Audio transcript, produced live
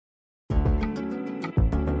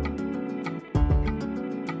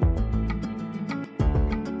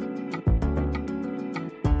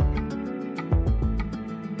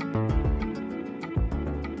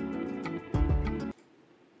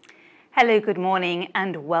Hello, good morning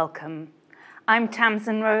and welcome. I'm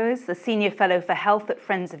Tamsin Rose, the Senior Fellow for Health at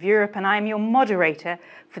Friends of Europe, and I'm your moderator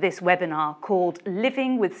for this webinar called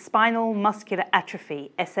Living with Spinal Muscular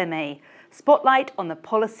Atrophy, SMA, Spotlight on the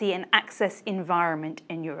Policy and Access Environment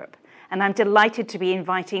in Europe. And I'm delighted to be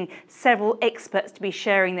inviting several experts to be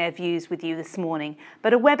sharing their views with you this morning.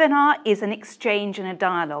 But a webinar is an exchange and a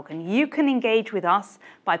dialogue, and you can engage with us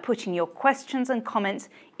by putting your questions and comments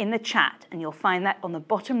in the chat, and you'll find that on the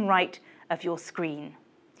bottom right of your screen.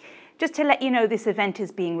 Just to let you know, this event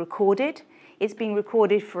is being recorded. It's being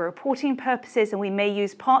recorded for reporting purposes, and we may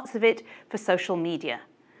use parts of it for social media.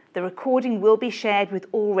 The recording will be shared with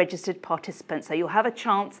all registered participants, so you'll have a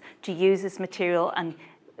chance to use this material and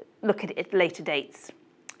look at it at later dates.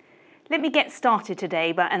 Let me get started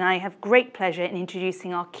today, and I have great pleasure in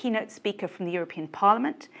introducing our keynote speaker from the European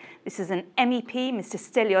Parliament. This is an MEP, Mr.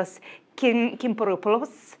 Stelios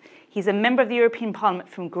Kimporopoulos. He's a member of the European Parliament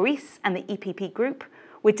from Greece and the EPP group.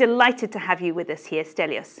 We're delighted to have you with us here,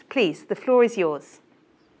 Stelios. Please, the floor is yours.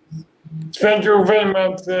 Thank you very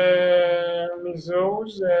much, Ms.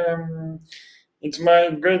 Rose. It's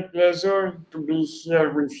my great pleasure to be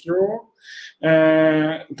here with you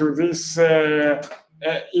to this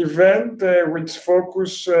event which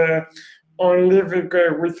focus on living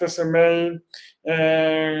with SMA,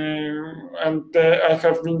 and I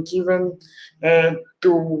have been given the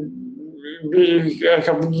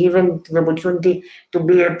opportunity to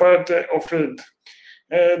be a part of it.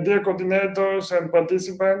 Dear coordinators and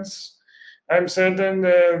participants, I'm certain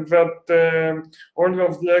that all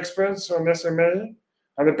of the experts on SMA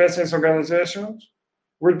and the patients' organizations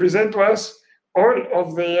will present to us all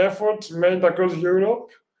of the efforts made across Europe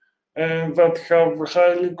that have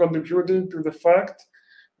highly contributed to the fact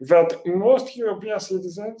that most European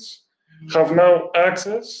citizens have now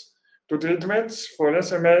access to treatments for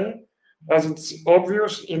SMA, as it's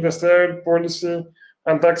obvious in the third policy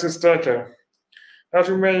and access tracker. As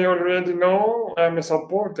you may already know, I'm a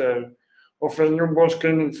supporter of a newborn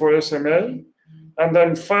screening for SMA, and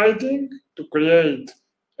I'm fighting to create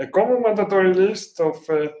a common mandatory list of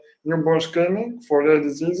newborn screening for rare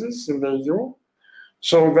diseases in the EU,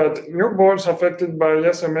 so that newborns affected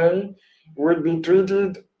by SMA will be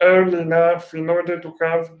treated early enough in order to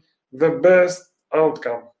have the best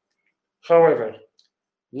outcome. However,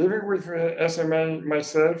 living with SMA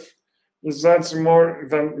myself is much more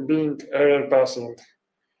than being a rare patient.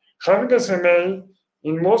 Having SMA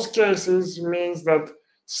in most cases means that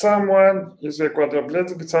someone is a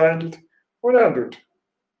quadriplegic child or adult,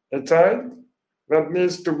 a child that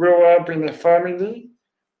needs to grow up in a family,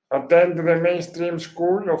 attend the mainstream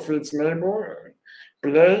school of its neighbor,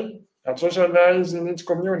 play, and socialize in its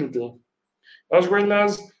community. As well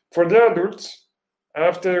as for the adults,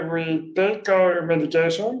 after we take our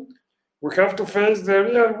medication, we have to face the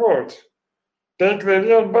real world, take the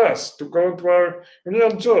real bus to go to our real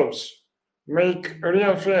jobs, make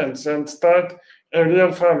real friends, and start a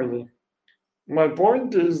real family. My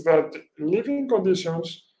point is that living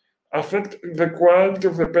conditions affect the quality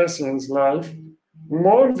of the patient's life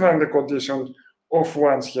more than the condition of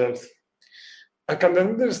one's health. I can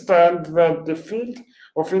understand that the field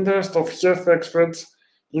of interest of health experts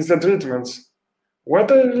is the treatments.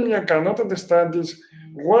 What I really cannot understand is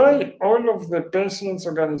why all of the patients'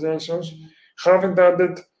 organizations haven't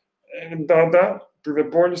added data to the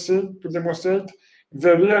policy to demonstrate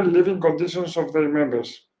the real living conditions of their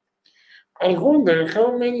members. I wonder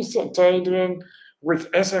how many children with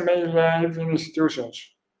SMA live in institutions,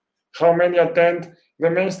 how many attend the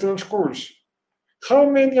mainstream schools, how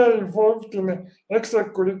many are involved in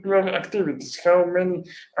extracurricular activities, how many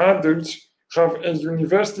adults have a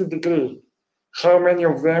university degree, how many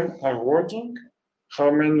of them are working,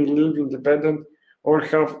 how many live independent or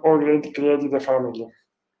have already created a family.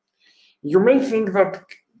 You may think that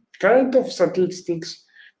kind of statistics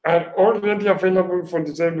are already available for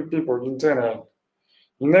disabled people in general,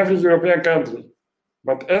 in every European country,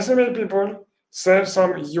 but SMA people share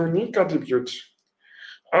some unique attributes.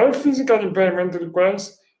 Our physical impairment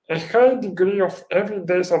requires a high degree of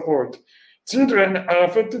everyday support. Children are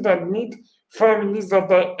affected and need families that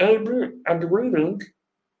are able and willing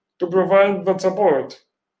to provide that support,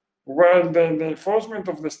 while the enforcement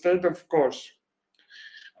of the state, of course.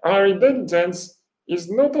 Our intelligence is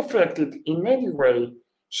not affected in any way,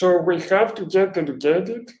 so we have to get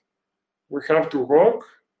educated, we have to work,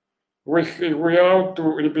 we have to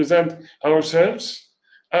represent ourselves,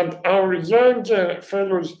 and our younger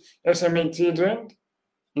fellows SMA children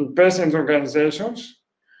in patient organizations.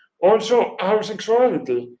 Also, our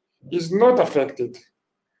sexuality is not affected,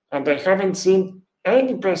 and I haven't seen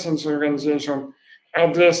any patients organization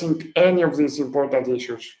addressing any of these important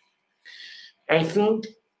issues. I think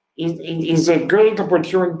it is a great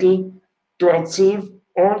opportunity to achieve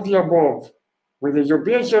all the above with the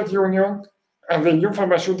European Health Union and the new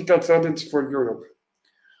pharmaceutical strategy for Europe.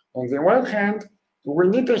 On the one hand, we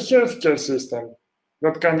need a healthcare system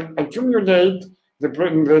that can accumulate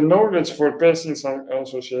the knowledge for patients and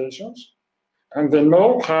associations and the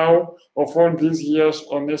know-how of all these years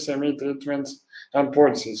on SMA treatments and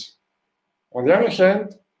policies. On the other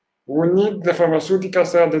hand, we need the pharmaceutical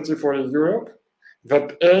strategy for Europe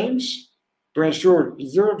that aims to ensure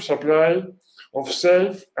Europe's supply of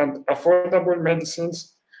safe and affordable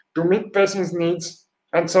medicines to meet patients' needs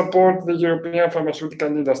and support the European pharmaceutical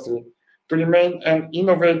industry to remain an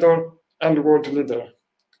innovator and world leader.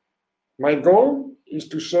 My goal is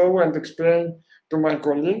to show and explain to my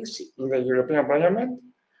colleagues in the European Parliament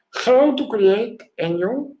how to create a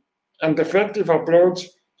new and effective approach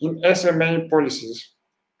in SMA policies.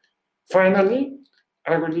 Finally,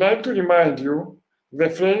 I would like to remind you the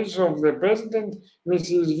phrase of the President,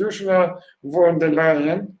 Mrs. Ursula von der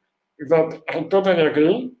Leyen, that I totally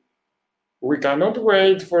agree. We cannot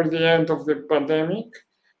wait for the end of the pandemic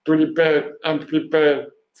to repair and prepare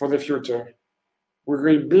for the future. We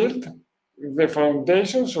will build the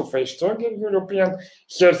foundations of a stronger European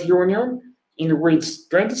Health Union in which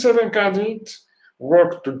 27 countries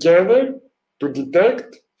work together to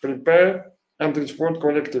detect, prepare, and respond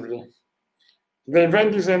collectively. The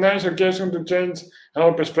event is a nice occasion to change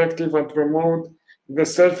our perspective and promote the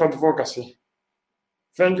self-advocacy.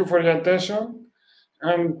 Thank you for your attention,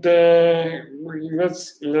 and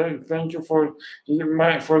thank you for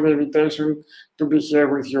the invitation to be here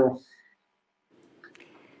with you.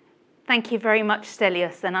 Thank you very much,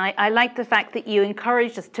 Stelios. And I like the fact that you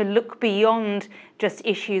encouraged us to look beyond just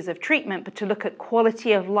issues of treatment, but to look at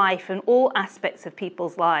quality of life and all aspects of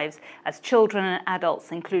people's lives as children and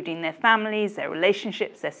adults, including their families, their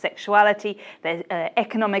relationships, their sexuality, their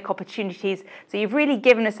economic opportunities. So you've really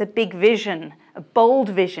given us a big vision, a bold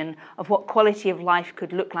vision of what quality of life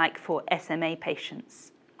could look like for SMA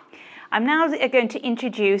patients. I'm now going to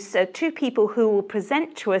introduce two people who will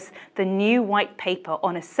present to us the new white paper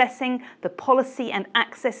on assessing the policy and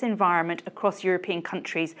access environment across European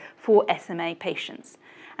countries for SMA patients.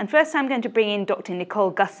 And first I'm going to bring in Dr.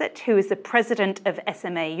 Nicole Gusset, who is the president of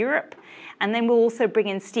SMA Europe. And then we'll also bring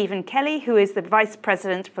in Stephen Kelly, who is the vice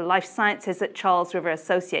president for life sciences at Charles River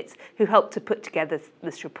Associates, who helped to put together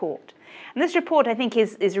this report. And this report, I think,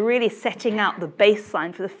 is really setting out the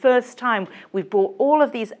baseline. For the first time, we've brought all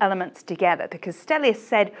of these elements together because Stelios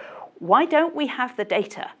said, why don't we have the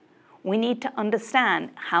data? We need to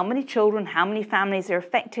understand how many children, how many families are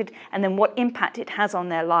affected, and then what impact it has on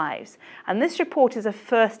their lives. And this report is a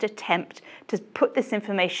first attempt to put this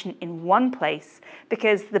information in one place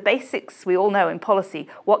because the basics we all know in policy,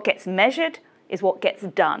 what gets measured is what gets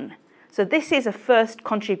done. So this is a first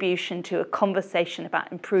contribution to a conversation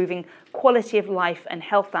about improving quality of life and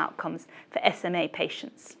health outcomes for SMA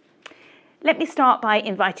patients. Let me start by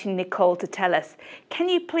inviting Nicole to tell us, can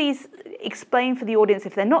you please explain for the audience,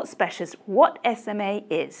 if they're not specialists, what SMA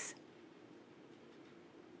is?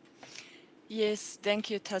 Yes, thank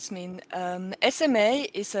you, Tasmin. SMA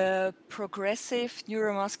is a progressive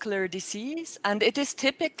neuromuscular disease, and it is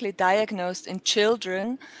typically diagnosed in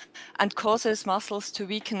children and causes muscles to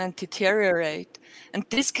weaken and deteriorate. And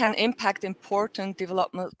this can impact important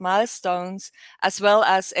developmental milestones as well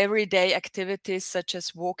as everyday activities such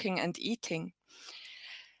as walking and eating.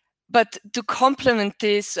 But to complement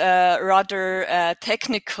this rather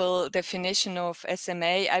technical definition of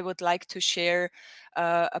SMA, I would like to share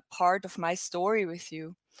a part of my story with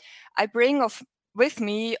you. I bring with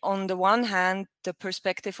me, on the one hand, the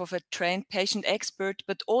perspective of a trained patient expert,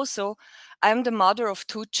 but also I'm the mother of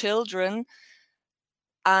two children,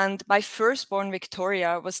 and my firstborn,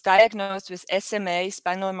 Victoria, was diagnosed with SMA,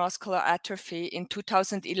 spinal muscular atrophy, in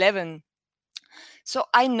 2011. So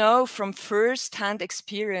I know from first-hand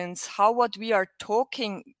experience how what we are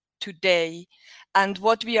talking today and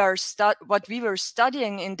what we were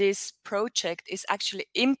studying in this project is actually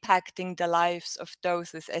impacting the lives of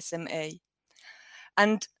those with SMA.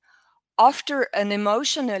 And after an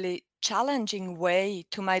emotionally challenging way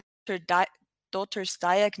to my daughter's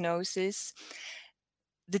diagnosis,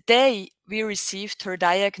 the day we received her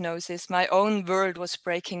diagnosis, my own world was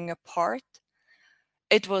breaking apart.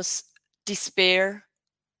 It was despair,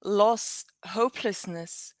 loss,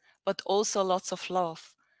 hopelessness, but also lots of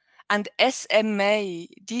love. And SMA,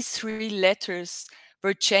 these three letters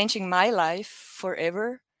were changing my life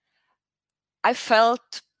forever. I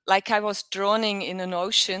felt like I was drowning in an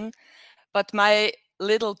ocean, but my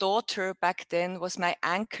little daughter back then was my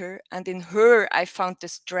anchor, and in her I found the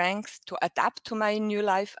strength to adapt to my new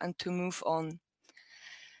life and to move on.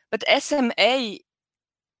 But SMA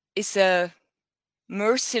is a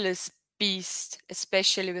merciless beast,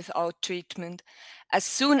 especially without treatment. As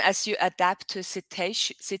soon as you adapt to a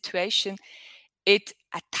situation, it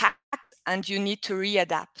attacks and you need to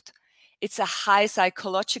readapt. It's a high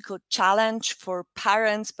psychological challenge for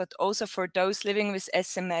parents, but also for those living with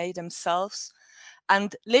SMA themselves.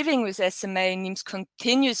 And living with SMA means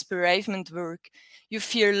continuous bereavement work. You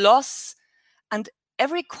fear loss, and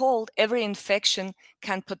every cold, every infection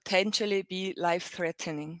can potentially be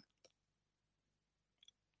life-threatening.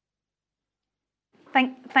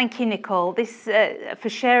 Thank you, Nicole, for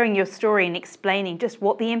sharing your story and explaining just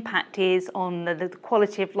what the impact is on the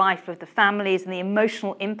quality of life of the families and the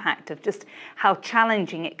emotional impact of just how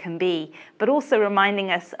challenging it can be, but also reminding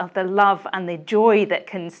us of the love and the joy that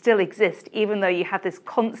can still exist, even though you have this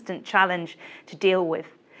constant challenge to deal with.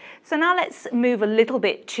 So now let's move a little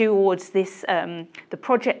bit towards this, the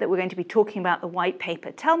project that we're going to be talking about, the white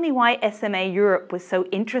paper. Tell me why SMA Europe was so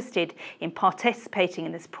interested in participating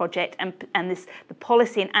in this project and the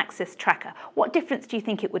policy and access tracker. What difference do you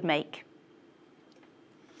think it would make?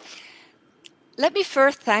 Let me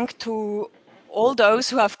first thank to all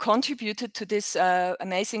those who have contributed to this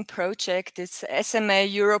amazing project. It's SMA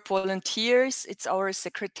Europe volunteers, it's our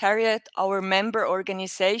secretariat, our member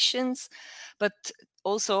organizations, but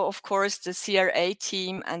also, of course, the CRA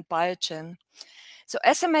team and Biogen. So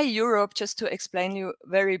SMA Europe, just to explain you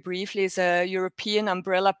very briefly, is a European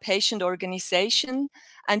umbrella patient organization.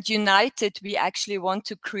 And united, we actually want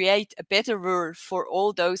to create a better world for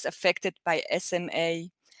all those affected by SMA.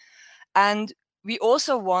 And we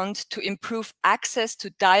also want to improve access to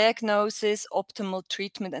diagnosis, optimal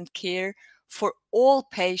treatment and care for all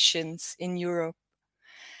patients in Europe.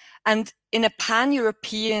 And in a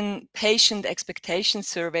pan-European patient expectation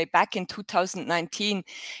survey back in 2019,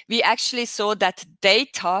 we actually saw that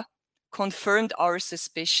data confirmed our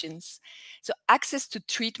suspicions. So access to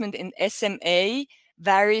treatment in SMA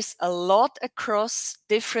varies a lot across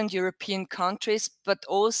different European countries, but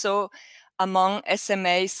also among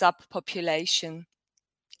SMA subpopulation.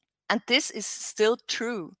 And this is still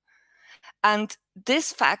true. And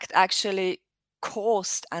this fact actually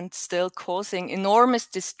caused and still causing enormous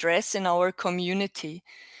distress in our community.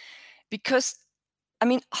 Because, I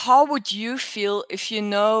mean, how would you feel if you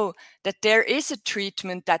know that there is a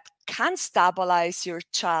treatment that can stabilize your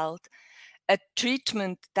child, a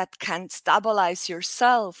treatment that can stabilize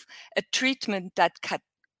yourself, a treatment that can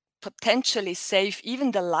potentially save even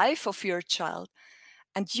the life of your child,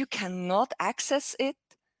 and you cannot access it?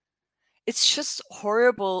 It's just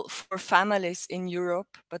horrible for families in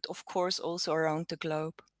Europe, but of course also around the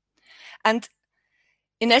globe. And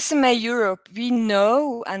in SMA Europe, we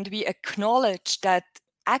know and we acknowledge that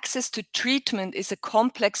access to treatment is a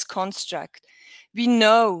complex construct. We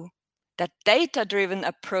know that data-driven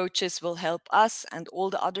approaches will help us and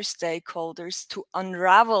all the other stakeholders to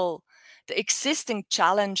unravel the existing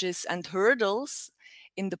challenges and hurdles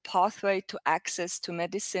in the pathway to access to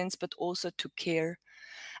medicines, but also to care.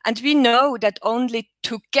 And we know that only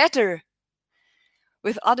together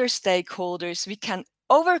with other stakeholders, we can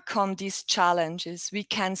overcome these challenges. We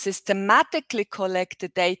can systematically collect the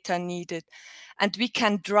data needed, and we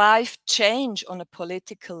can drive change on a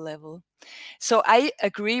political level. So I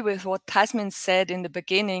agree with what Tasmin said in the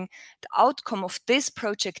beginning. The outcome of this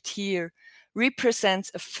project here represents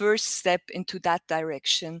a first step into that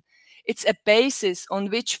direction. It's a basis on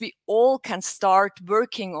which we all can start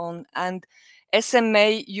working on, and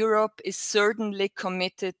SMA Europe is certainly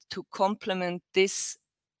committed to complement this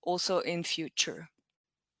also in future.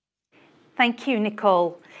 Thank you,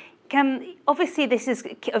 Nicole. Obviously, this is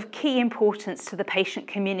of key importance to the patient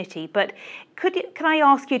community, but could I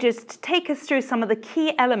ask you just to take us through some of the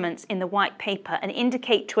key elements in the white paper and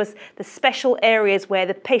indicate to us the special areas where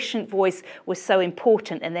the patient voice was so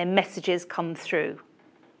important and their messages come through?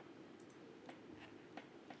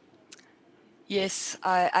 Yes,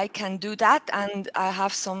 I can do that, and I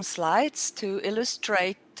have some slides to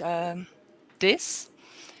illustrate this.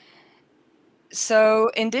 So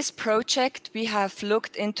in this project, we have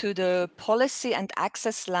looked into the policy and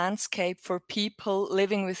access landscape for people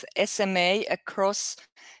living with SMA across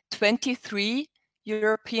 23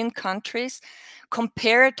 European countries,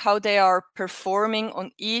 compared how they are performing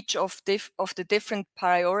on each of the different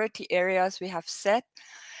priority areas we have set.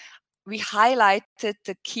 We highlighted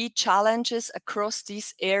the key challenges across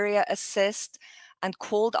these areas, assessed and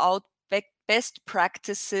called out best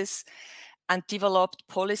practices, and developed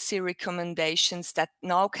policy recommendations that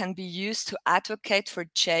now can be used to advocate for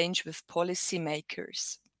change with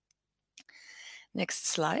policymakers. Next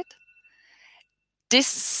slide.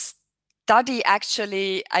 This study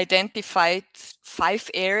actually identified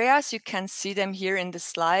 5 areas, you can see them here in the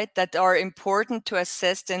slide, that are important to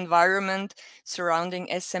assess the environment surrounding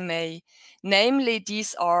SMA. Namely,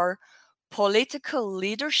 these are political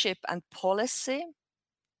leadership and policy,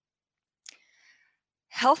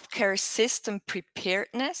 healthcare system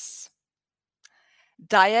preparedness,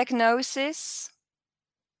 diagnosis,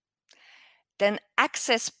 then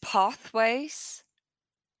access pathways,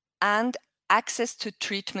 and access to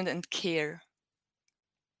treatment and care.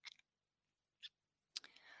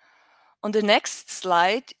 On the next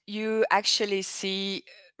slide, you actually see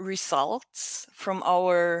results from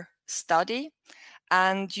our study,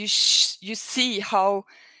 and you see how,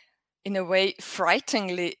 in a way,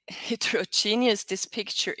 frighteningly heterogeneous this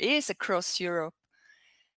picture is across Europe.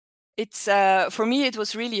 It's for me, it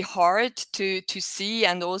was really hard to see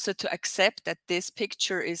and also to accept that this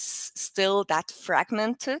picture is still that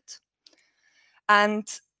fragmented. And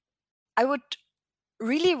I would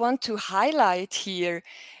really want to highlight here,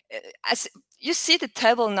 as you see the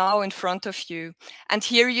table now in front of you, and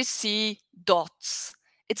here you see dots.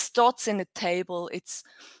 It's dots in a table. It's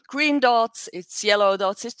green dots, it's yellow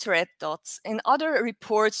dots, it's red dots. In other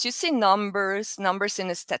reports, you see numbers in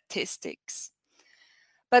the statistics.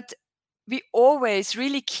 But we always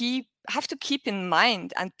really have to keep in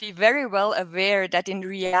mind and be very well aware that in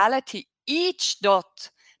reality, each dot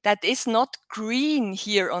that is not green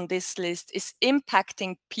here on this list is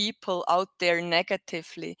impacting people out there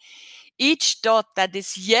negatively. Each dot that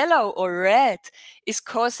is yellow or red is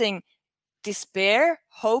causing despair,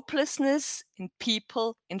 hopelessness in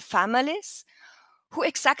people, in families who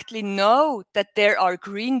exactly know that there are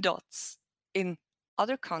green dots in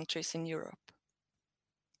other countries in Europe.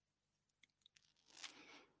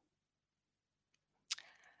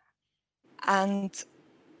 And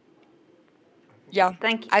yeah,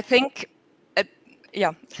 Thank you. I think,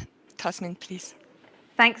 yeah, Tasmin, please.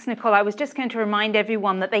 Thanks, Nicole. I was just going to remind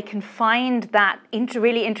everyone that they can find that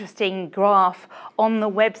really interesting graph on the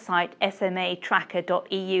website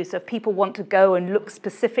smatracker.eu. So if people want to go and look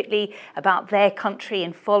specifically about their country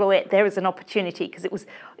and follow it, there is an opportunity, because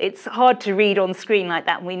it's hard to read on screen like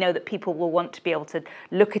that, and we know that people will want to be able to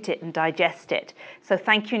look at it and digest it. So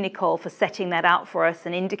thank you, Nicole, for setting that out for us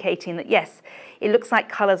and indicating that, yes, it looks like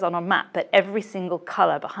colours on a map, but every single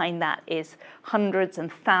colour behind that is hundreds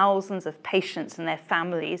and thousands of patients and their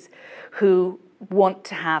families who want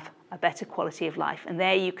to have a better quality of life. And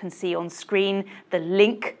there you can see on screen the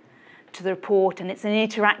link to the report, and it's an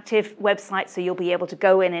interactive website, so you'll be able to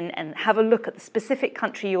go in and have a look at the specific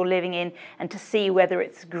country you're living in and to see whether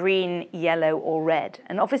it's green, yellow or red.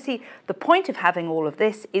 And obviously the point of having all of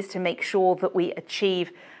this is to make sure that we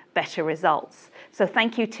achieve better results. So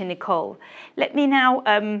thank you to Nicole. Let me now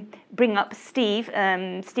bring up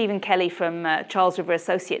Stephen Kelly from Charles River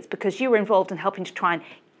Associates, because you were involved in helping to try and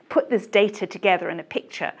put this data together in a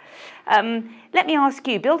picture. Let me ask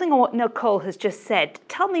you, building on what Nicole has just said,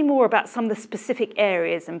 tell me more about some of the specific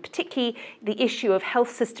areas, and particularly the issue of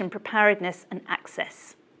health system preparedness and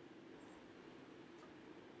access.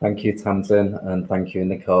 Thank you, Tamsin, and thank you,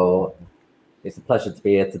 Nicole. It's a pleasure to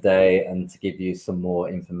be here today and to give you some more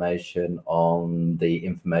information on the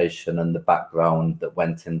information and the background that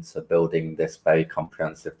went into building this very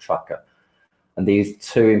comprehensive tracker. And these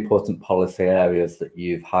 2 important policy areas that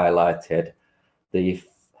you've highlighted, the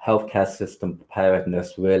healthcare system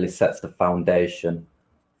preparedness really sets the foundation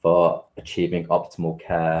for achieving optimal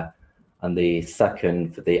care. And the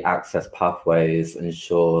second, for the access pathways,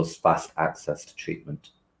 ensures fast access to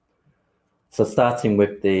treatment. So starting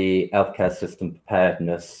with the healthcare system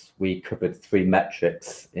preparedness, we covered 3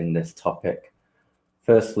 metrics in this topic.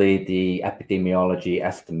 Firstly, the epidemiology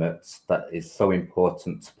estimates that is so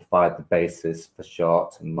important to provide the basis for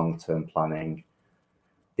short and long-term planning.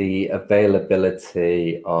 The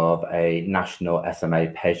availability of a national SMA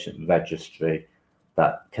patient registry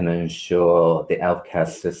that can ensure the healthcare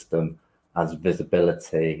system has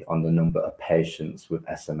visibility on the number of patients with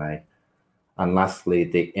SMA. And lastly,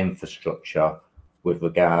 the infrastructure with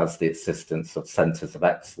regards to the assistance of centres of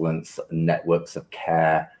excellence and networks of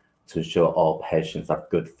care to ensure all patients have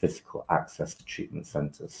good physical access to treatment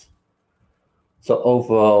centres. So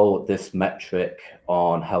overall, this metric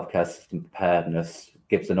on healthcare system preparedness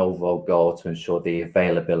gives an overall goal to ensure the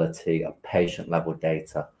availability of patient-level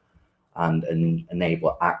data and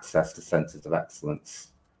enable access to centres of excellence.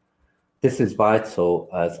 This is vital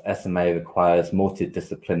as SMA requires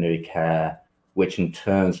multidisciplinary care which in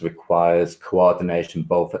turn requires coordination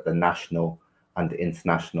both at the national and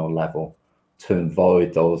international level to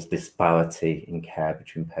avoid those disparity in care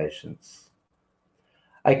between patients.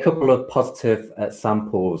 A couple of positive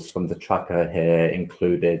samples from the tracker here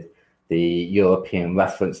included the European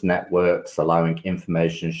reference networks, allowing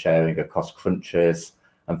information sharing across countries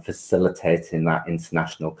and facilitating that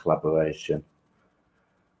international collaboration.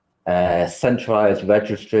 Centralized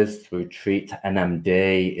registries through Treat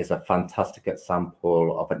NMD is a fantastic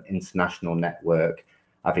example of an international network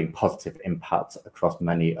having positive impact across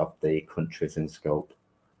many of the countries in scope.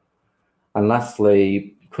 And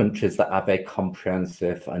lastly, countries that have a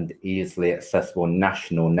comprehensive and easily accessible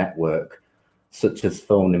national network, such as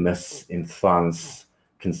Phonimus in France,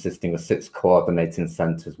 consisting of 6 coordinating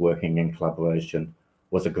centres working in collaboration,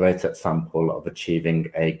 was a great example of achieving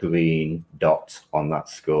a green dot on that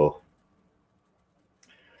score.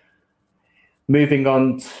 Moving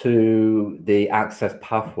on to the access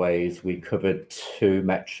pathways, we covered 2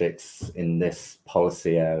 metrics in this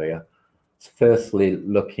policy area. Firstly,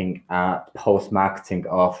 looking at post-marketing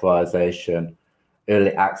authorization,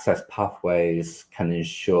 early access pathways can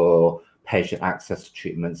ensure patient access to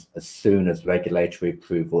treatments as soon as regulatory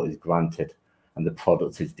approval is granted and the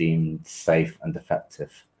product is deemed safe and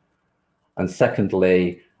effective. And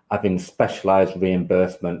secondly, having specialized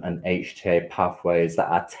reimbursement and HTA pathways that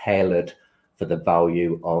are tailored for the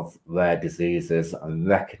value of rare diseases and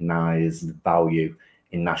recognize the value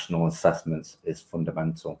in national assessments is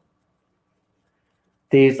fundamental.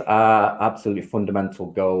 These are absolutely fundamental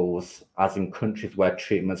goals, as in countries where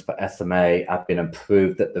treatments for SMA have been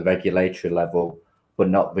approved at the regulatory level but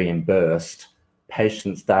not reimbursed,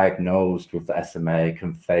 patients diagnosed with SMA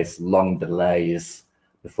can face long delays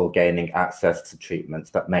before gaining access to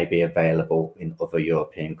treatments that may be available in other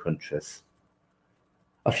European countries.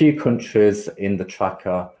 A few countries in the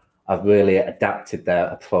tracker have really adapted their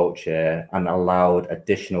approach here and allowed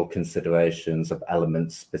additional considerations of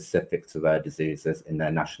elements specific to rare diseases in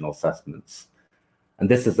their national assessments. And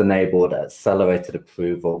this has enabled accelerated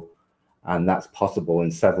approval, and that's possible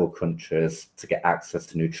in several countries to get access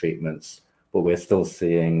to new treatments, but we're still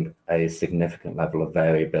seeing a significant level of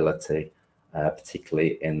variability,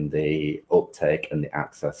 particularly in the uptake and the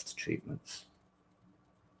access to treatments.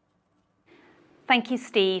 Thank you,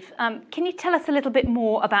 Steve. Can you tell us a little bit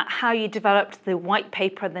more about how you developed the white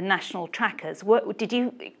paper and the national trackers? Did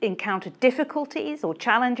you encounter difficulties or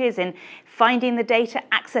challenges in finding the data,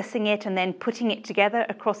 accessing it, and then putting it together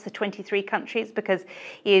across the 23 countries? Because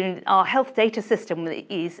our health data system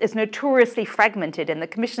is notoriously fragmented, and the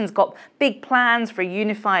Commission's got big plans for a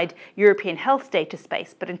unified European health data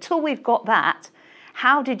space. But until we've got that,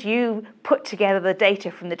 how did you put together the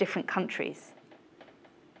data from the different countries?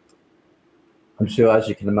 I'm sure, as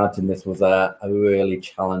you can imagine, this was a really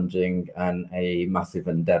challenging and a massive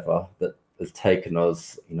endeavour that has taken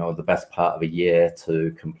us, the best part of a year to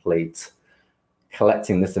complete.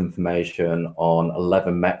 Collecting this information on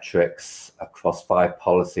 11 metrics across 5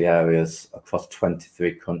 policy areas across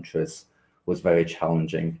 23 countries was very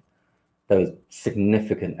challenging. There was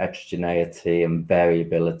significant heterogeneity and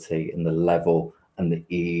variability in the level and the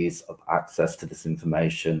ease of access to this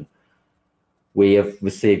information. We have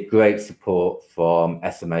received great support from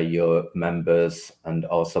SMA Europe members and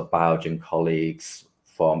also Biogen colleagues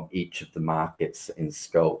from each of the markets in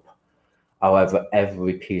scope. However,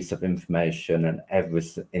 every piece of information and every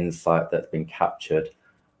insight that's been captured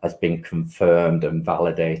has been confirmed and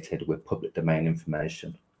validated with public domain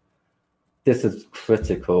information. This is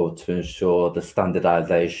critical to ensure the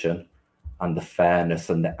standardization and the fairness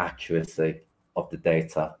and the accuracy of the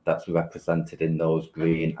data that's represented in those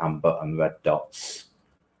green, amber, and red dots.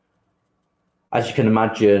 As you can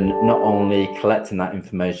imagine, not only collecting that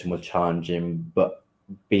information was challenging, but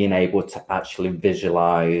being able to actually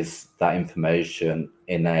visualize that information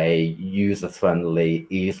in a user-friendly,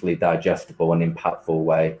 easily digestible, and impactful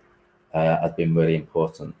way has been really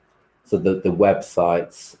important. So the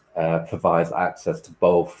website provides access to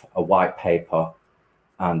both a white paper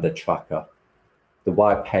and a tracker. The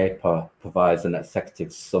white paper provides an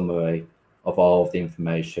executive summary of all of the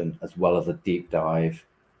information, as well as a deep dive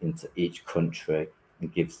into each country,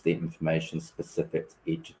 and gives the information specific to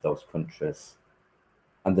each of those countries.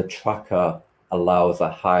 And the tracker allows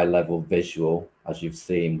a high level visual, as you've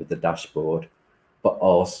seen with the dashboard, but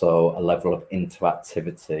also a level of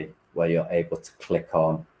interactivity where you're able to click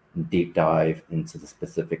on and deep dive into the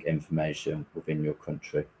specific information within your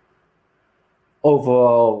country.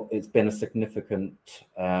 Overall, it's been a significant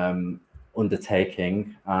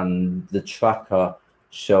undertaking, and the tracker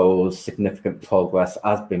shows significant progress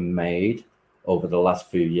has been made over the last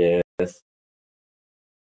few years.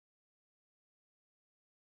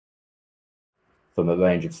 from a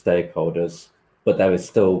range of stakeholders, but there is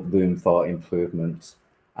still room for improvement.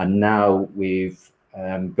 And now we've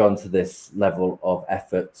gone to this level of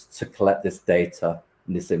effort to collect this data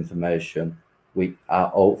and this information. We are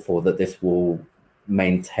hopeful that this will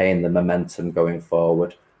maintain the momentum going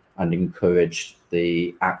forward and encourage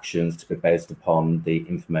the actions to be based upon the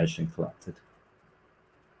information collected.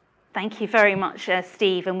 Thank you very much,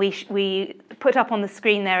 Steve. And we put up on the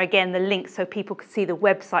screen there again the link so people could see the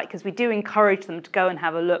website, because we do encourage them to go and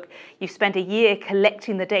have a look. You've spent a year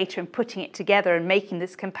collecting the data and putting it together and making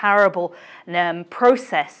this comparable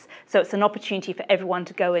process. So it's an opportunity for everyone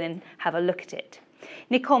to go in and have a look at it.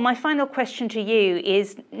 Nicole, my final question to you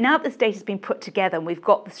is, now that this data has been put together and we've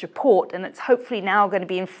got this report and it's hopefully now going to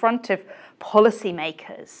be in front of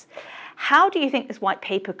policymakers, how do you think this white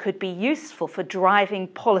paper could be useful for driving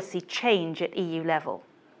policy change at EU level?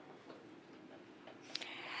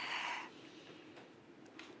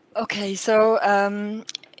 Okay, so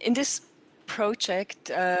in this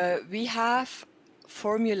project, we have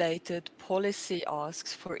formulated policy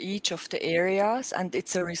asks for each of the areas, and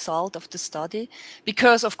it's a result of the study,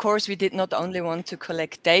 because of course we did not only want to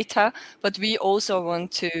collect data, but we also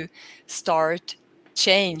want to start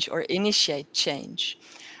change or initiate change.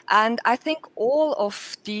 And I think all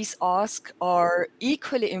of these asks are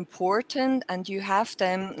equally important, and you have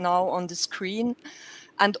them now on the screen,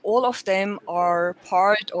 and all of them are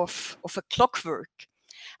part of a clockwork.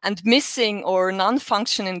 And missing or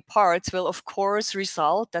non-functioning parts will, of course,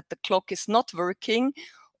 result that the clock is not working,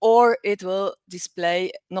 or it will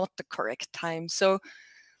display not the correct time. So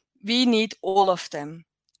we need all of them,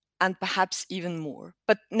 and perhaps even more.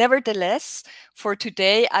 But nevertheless, for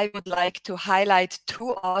today, I would like to highlight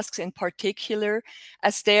two asks in particular,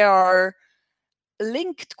 as they are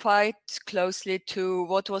linked quite closely to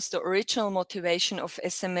what was the original motivation of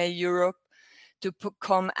SMA Europe to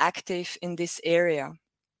become active in this area.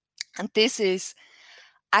 And this is: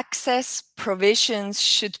 access provisions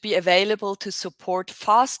should be available to support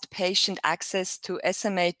fast patient access to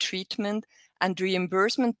SMA treatment, and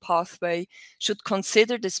reimbursement pathway should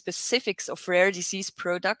consider the specifics of rare disease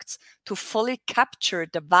products to fully capture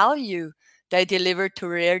the value they deliver to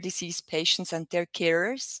rare disease patients and their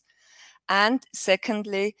carers. And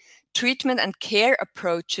secondly, treatment and care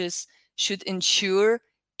approaches should ensure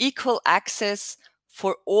equal access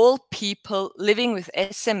for all people living with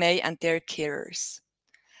SMA and their carers.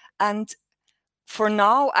 And for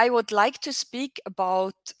now, I would like to speak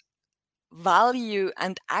about value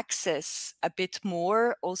and access a bit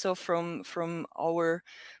more, also from our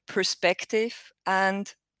perspective.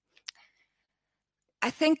 And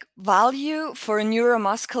I think value for a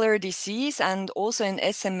neuromuscular disease and also in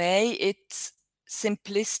SMA, it's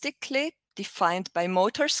simplistically defined by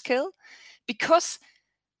motor skill, because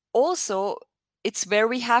also it's where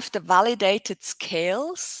we have the validated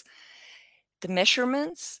scales, the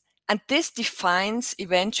measurements, and this defines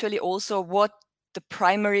eventually also what the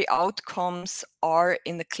primary outcomes are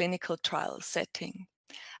in the clinical trial setting.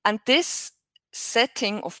 And this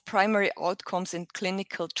setting of primary outcomes in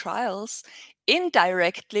clinical trials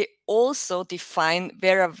indirectly also define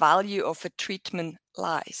where a value of a treatment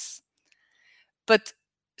lies. But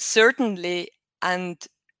certainly, and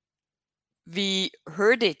we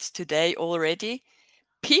heard it today already,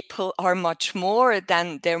 people are much more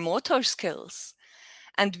than their motor skills.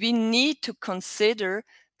 And we need to consider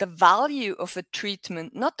the value of a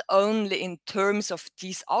treatment, not only in terms of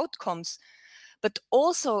these outcomes, but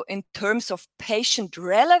also in terms of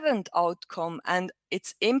patient-relevant outcome and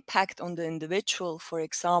its impact on the individual, for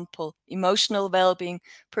example, emotional well-being,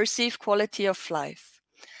 perceived quality of life.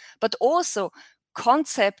 But also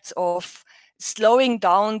concepts of slowing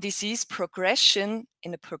down disease progression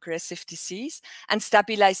in a progressive disease and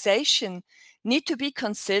stabilization need to be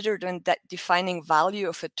considered when defining value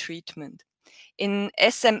of a treatment. In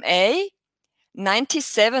SMA,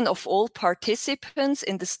 97 of all participants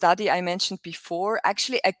in the study I mentioned before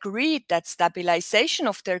actually agreed that stabilization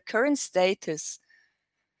of their current status,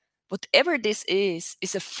 whatever this is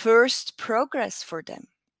a first progress for them.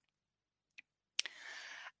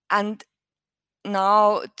 And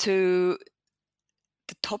now to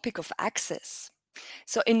the topic of access.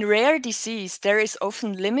 So in rare disease, there is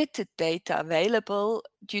often limited data available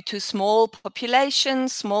due to small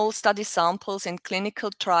populations, small study samples in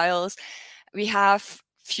clinical trials. We have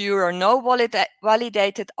fewer or no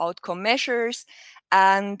validated outcome measures,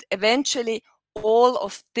 and eventually all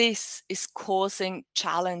of this is causing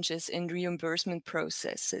challenges in reimbursement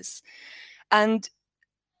processes. And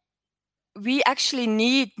we actually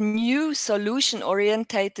need new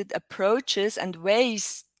solution-oriented approaches and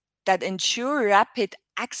ways that ensure rapid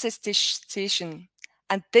access decision.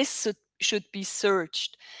 And this should be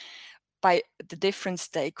searched by the different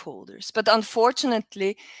stakeholders. But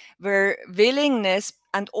unfortunately, where willingness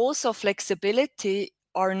and also flexibility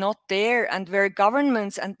are not there, and where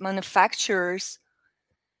governments and manufacturers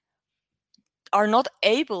are not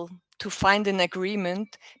able to find an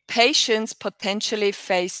agreement, patients potentially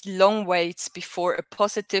face long waits before a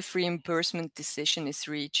positive reimbursement decision is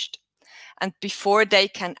reached and before they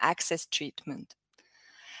can access treatment.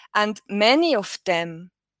 And many of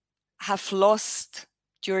them have lost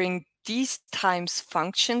during these times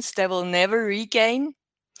functions they will never regain.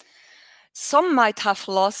 Some might have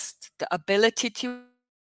lost the ability to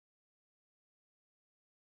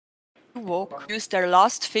walk, use their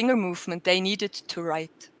last finger movement they needed to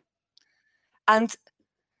write. And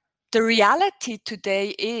the reality today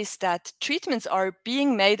is that treatments are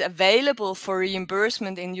being made available for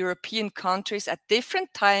reimbursement in European countries at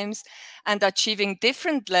different times and achieving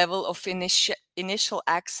different level of initial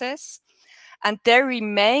access. And there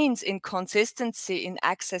remains inconsistency in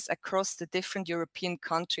access across the different European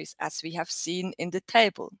countries, as we have seen in the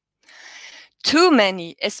table. Too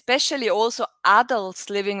many, especially also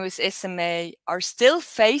adults living with SMA, are still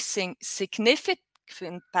facing significant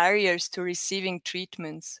barriers to receiving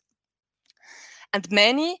treatments. And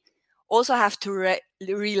many also have to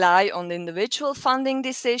rely on individual funding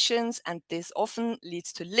decisions, and this often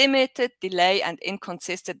leads to limited, delay, and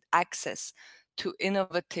inconsistent access to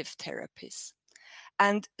innovative therapies.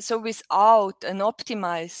 And so without an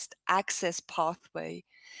optimized access pathway,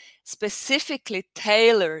 specifically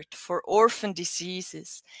tailored for orphan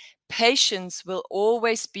diseases, patients will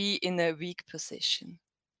always be in a weak position.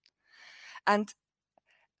 And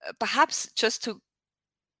perhaps just to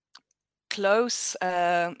close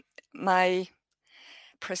my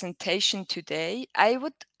presentation today, I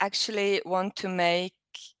would actually want to make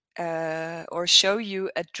or show you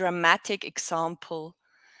a dramatic example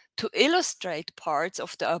to illustrate parts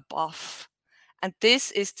of the above. And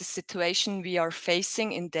this is the situation we are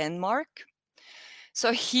facing in Denmark.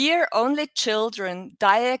 So here, only children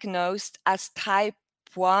diagnosed as type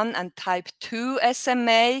 1 and type 2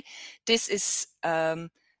 SMA. This is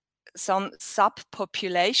some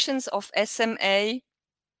subpopulations of SMA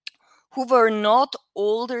who were not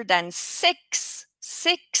older than six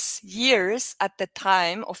years at the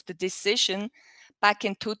time of the decision back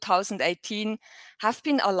in 2018 have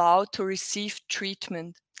been allowed to receive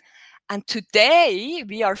treatment. And today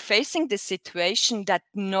we are facing the situation that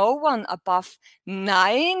no one above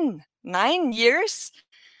nine years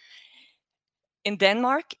in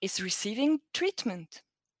Denmark is receiving treatment.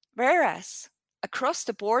 Whereas across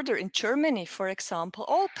the border in Germany, for example,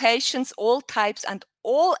 all patients, all types and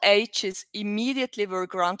all ages immediately were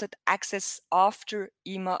granted access after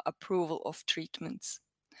EMA approval of treatments.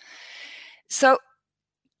 So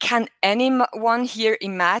can anyone here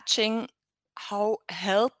imagine how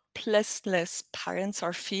helpless parents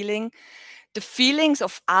are feeling? The feelings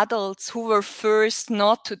of adults who were first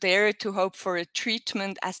not to dare to hope for a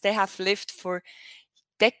treatment, as they have lived for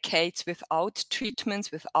decades without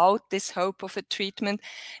treatments, without this hope of a treatment,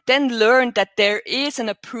 then learned that there is an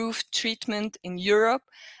approved treatment in Europe.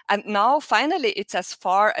 And now finally it's as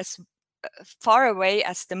far away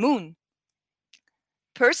as the moon.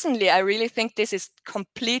 Personally, I really think this is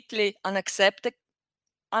completely unacceptable.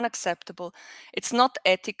 It's not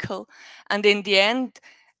ethical. And in the end,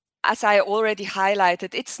 as I already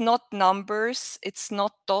highlighted, it's not numbers, it's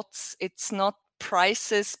not dots, it's not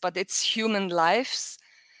prices, but it's human lives.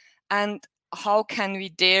 And how can we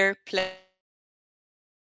dare play?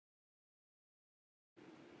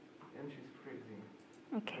 And she's freezing.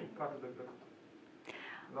 Okay.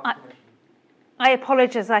 Last I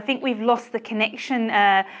apologize. I think we've lost the connection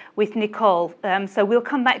with Nicole. So we'll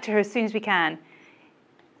come back to her as soon as we can.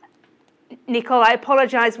 Nicole, I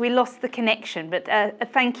apologize. We lost the connection, but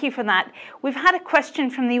thank you for that. We've had a question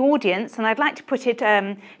from the audience, and I'd like to put it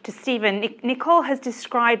to Stephen. Nicole has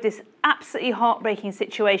described this absolutely heartbreaking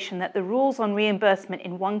situation that the rules on reimbursement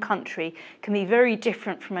in one country can be very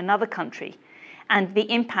different from another country, and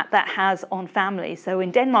the impact that has on families. So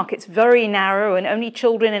in Denmark, it's very narrow, and only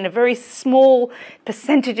children in a very small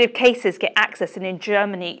percentage of cases get access, and in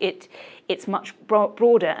Germany, it's much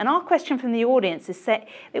broader. And our question from the audience is that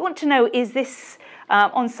they want to know, is this,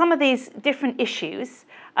 on some of these different issues,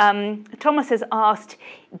 Thomas has asked,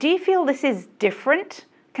 do you feel this is different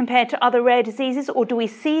compared to other rare diseases, or do we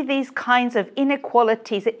see these kinds of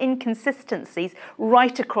inequalities and inconsistencies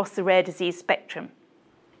right across the rare disease spectrum?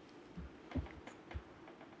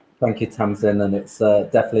 Thank you, Tamsin, and it's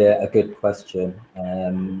definitely a good question.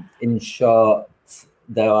 In short,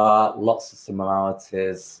 there are lots of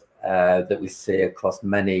similarities that we see across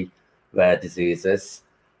many rare diseases.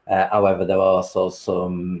 However, there are also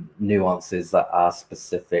some nuances that are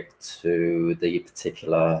specific to the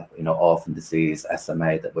particular, orphan disease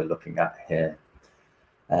SMA that we're looking at here.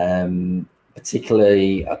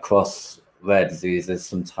 Particularly across rare diseases,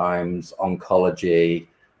 sometimes oncology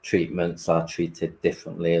treatments are treated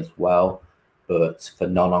differently as well. But for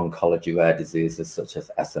non-oncology rare diseases such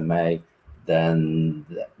as SMA, then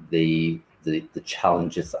the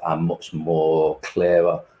challenges are much more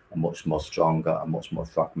clearer and much more stronger and much more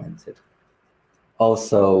fragmented.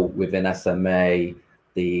 Also within SMA,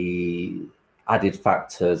 the added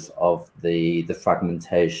factors of the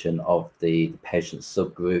fragmentation of the patient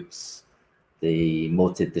subgroups, the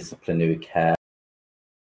multidisciplinary care,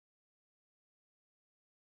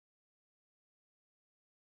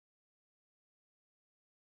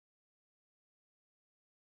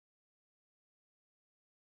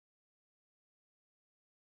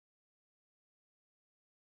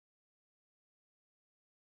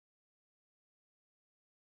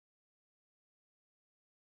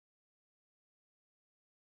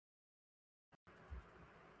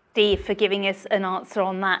 Steve, for giving us an answer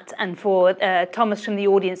on that, and for Thomas from the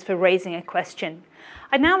audience for raising a question.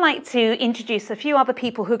 I'd now like to introduce a few other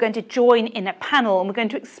people who are going to join in a panel, and we're going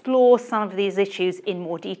to explore some of these issues in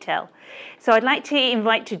more detail. So I'd like to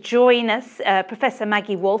invite to join us Professor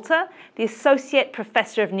Maggie Walter, the Associate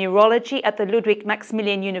Professor of Neurology at the Ludwig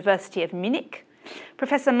Maximilian University of Munich,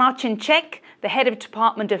 Professor Marcin Czech, the Head of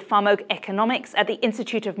Department of Pharmacoeconomics at the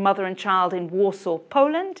Institute of Mother and Child in Warsaw,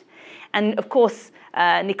 Poland, and of course,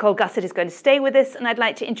 Nicole Gussett is going to stay with us, and I'd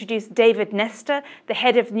like to introduce David Nestor, the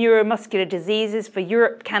Head of Neuromuscular Diseases for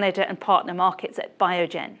Europe, Canada and Partner Markets at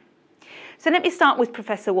Biogen. So let me start with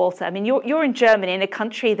Professor Walter. I mean, you're in Germany, in a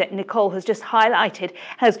country that Nicole has just highlighted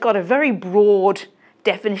has got a very broad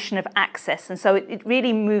definition of access, and so it's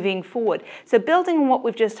really moving forward. So building on what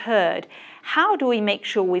we've just heard, how do we make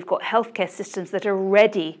sure we've got healthcare systems that are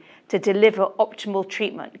ready to deliver optimal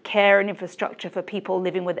treatment, care and infrastructure for people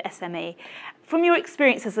living with SMA? From your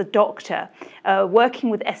experience as a doctor, working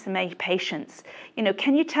with SMA patients,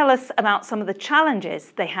 can you tell us about some of the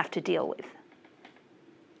challenges they have to deal with?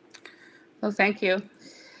 Well, thank you.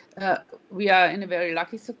 We are in a very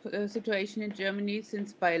lucky situation in Germany,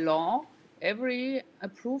 since by law, every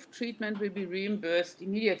approved treatment will be reimbursed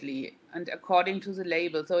immediately and according to the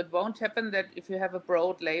label. So it won't happen that if you have a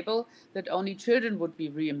broad label, that only children would be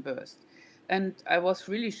reimbursed. And I was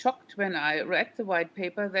really shocked when I read the white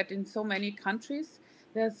paper that in so many countries,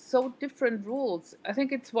 there's so different rules. I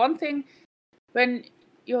think it's one thing when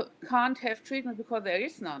you can't have treatment because there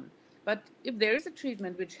is none. But if there is a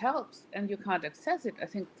treatment which helps and you can't access it, I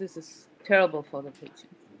think this is terrible for the patient.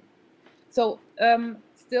 So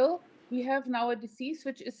still, we have now a disease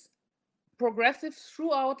which is progressive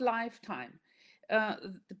throughout lifetime.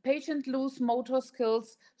 The patient lose motor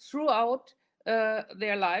skills throughout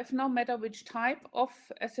their life, no matter which type of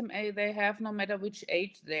SMA they have, no matter which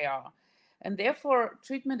age they are. And therefore,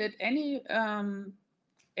 treatment at any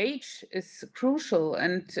age is crucial,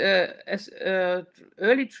 and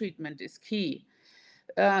early treatment is key.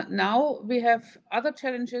 Now we have other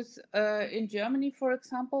challenges. In Germany, for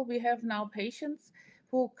example, we have now patients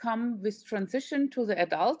who come with transition to the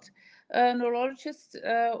adult neurologists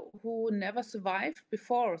who never survived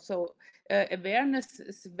before. So awareness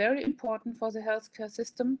is very important for the healthcare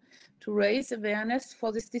system, to raise awareness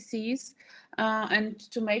for this disease and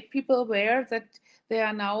to make people aware that there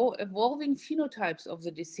are now evolving phenotypes of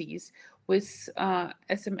the disease, with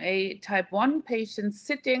SMA type 1 patients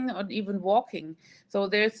sitting or even walking. So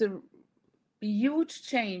there's a huge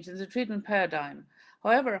change in the treatment paradigm.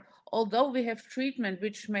 However, although we have treatment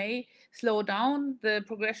which may slow down the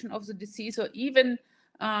progression of the disease, or even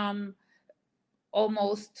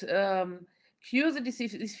almost cure the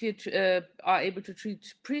disease if you are able to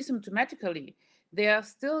treat pre-symptomatically, there are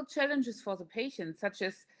still challenges for the patients, such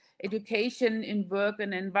as education in work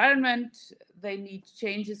and environment. They need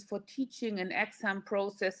changes for teaching and exam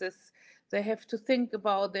processes. They have to think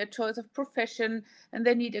about their choice of profession, and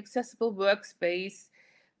they need accessible workspace.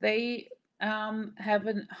 They have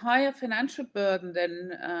a higher financial burden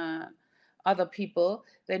than other people.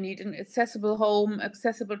 They need an accessible home,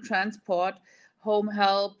 accessible transport, home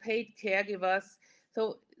help, paid caregivers.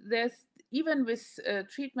 So there's, even with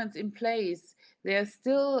treatments in place, there's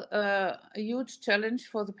still a huge challenge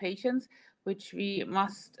for the patients, which we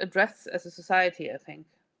must address as a society, I think.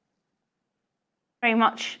 Very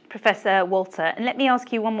much, Professor Walter. And let me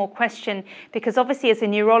ask you one more question, because obviously as a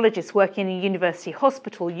neurologist working in a university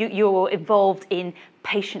hospital, you're involved in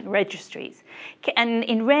patient registries. And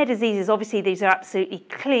in rare diseases, obviously these are absolutely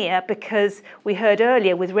clear, because we heard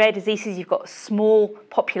earlier with rare diseases, you've got a small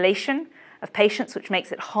population of patients, which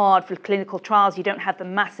makes it hard for clinical trials. You don't have the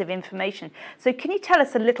massive information. So can you tell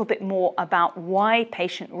us a little bit more about why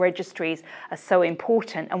patient registries are so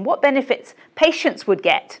important and what benefits patients would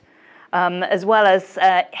get, as well as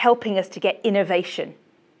helping us to get innovation?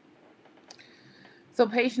 So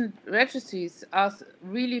patient registries are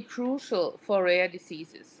really crucial for rare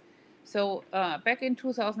diseases. So back in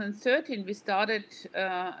 2013, we started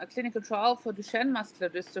a clinical trial for Duchenne muscular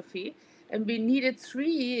dystrophy, and we needed 3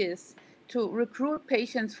 years to recruit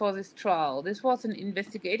patients for this trial. This was an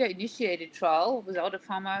investigator-initiated trial without a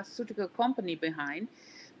pharmaceutical company behind.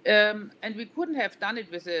 And we couldn't have done it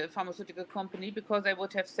with a pharmaceutical company because I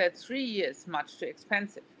would have said 3 years much too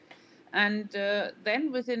expensive. And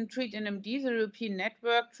then within Treat NMD, the European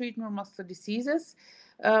Network Treat Neuromuscular Diseases,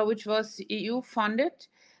 which was EU funded,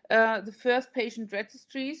 the first patient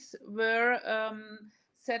registries were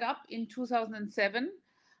set up in 2007.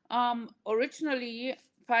 Originally,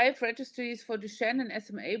 5 registries for Duchenne and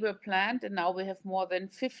SMA were planned, and now we have more than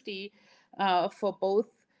 50 for both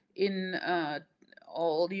in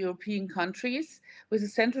all the European countries, with a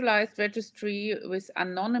centralized registry with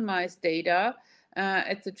anonymized data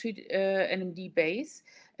at the Treat NMD base.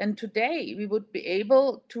 And today we would be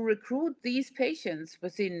able to recruit these patients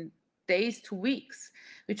within days to weeks,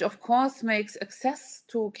 which of course makes access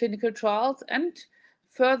to clinical trials and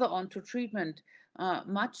further on to treatment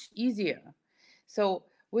much easier. So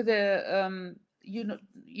with the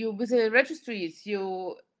with the registries,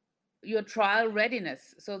 your trial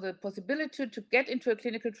readiness, so the possibility to get into a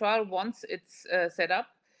clinical trial once it's set up,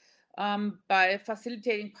 by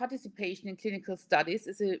facilitating participation in clinical studies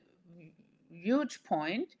is a huge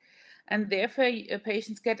point, and therefore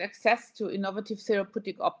patients get access to innovative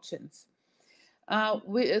therapeutic options.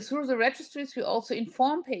 Through the registries, we also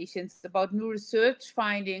inform patients about new research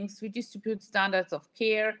findings. We distribute standards of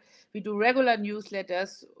care. We do regular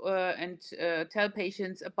newsletters and tell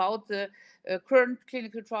patients about the current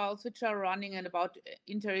clinical trials which are running and about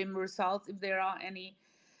interim results if there are any.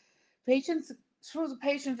 Patients, through the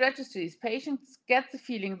patient registries, patients get the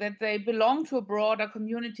feeling that they belong to a broader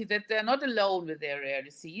community, that they're not alone with their rare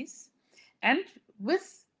disease. And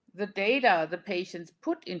with the data the patients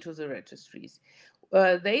put into the registries,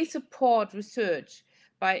 they support research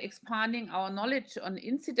by expanding our knowledge on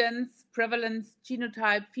incidence, prevalence,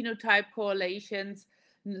 genotype, phenotype correlations,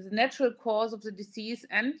 the natural cause of the disease,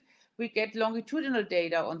 and we get longitudinal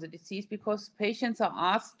data on the disease because patients are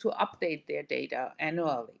asked to update their data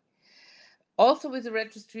annually. Also with the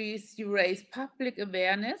registries, you raise public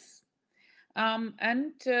awareness,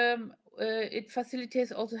 and it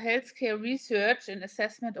facilitates also healthcare research and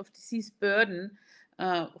assessment of disease burden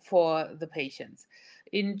for the patients.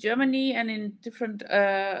 In Germany and in different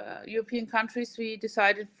European countries, we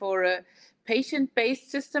decided for a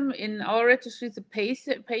patient-based system. In our registries, the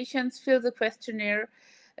patients fill the questionnaire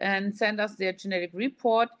and send us their genetic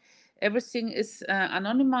report. Everything is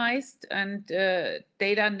anonymized, and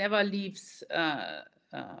data never leaves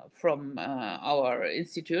from our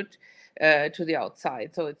institute to the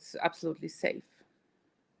outside, so it's absolutely safe.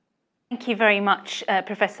 Thank you very much,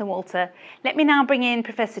 Professor Walter. Let me now bring in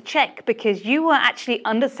Professor Czech, because you were actually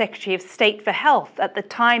Under-Secretary of State for Health at the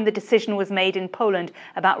time the decision was made in Poland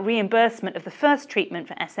about reimbursement of the first treatment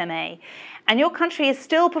for SMA. And your country is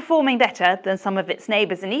still performing better than some of its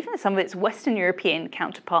neighbours and even some of its Western European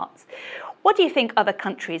counterparts. What do you think other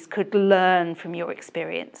countries could learn from your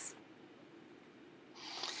experience?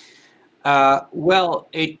 Well,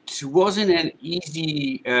 it wasn't an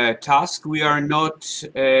easy task. We are not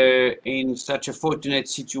in such a fortunate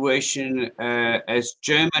situation as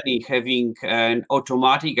Germany, having an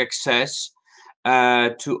automatic access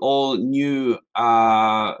to all new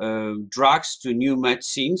drugs, to new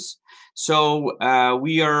medicines. So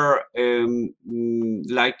we are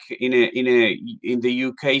like in the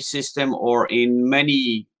UK system, or in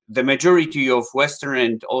the majority of Western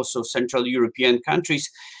and also Central European countries.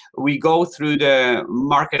 We go through the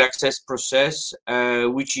market access process,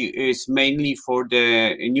 which is mainly for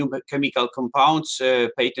the new chemical compounds,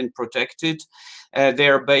 patent protected. They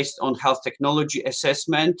are based on health technology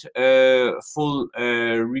assessment, full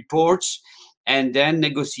reports, and then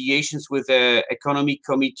negotiations with the economic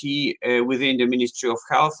committee within the Ministry of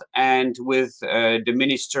Health and with the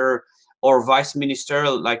minister or vice minister,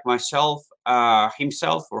 like myself,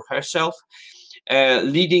 himself or herself,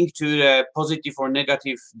 leading to a positive or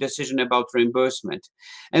negative decision about reimbursement.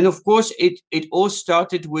 And of course, it all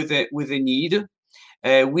started with a need.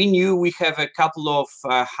 We knew we have a couple of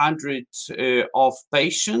hundreds of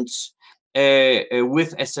patients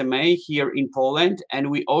with SMA here in Poland, and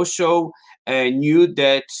we also knew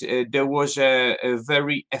that there was a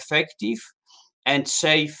very effective and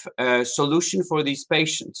safe solution for these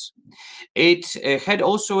patients. It had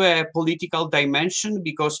also a political dimension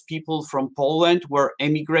because people from Poland were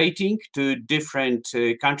emigrating to different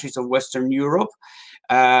countries of Western Europe,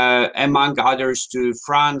 among others to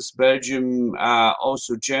France, Belgium,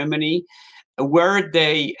 also Germany, where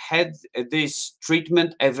they had this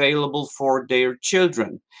treatment available for their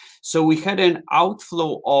children. So we had an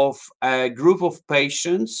outflow of a group of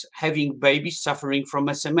patients having babies suffering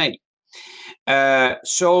from SMA.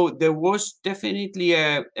 So there was definitely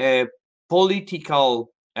a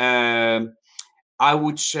political, I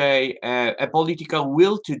would say, a political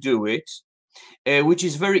will to do it, which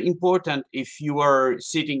is very important if you are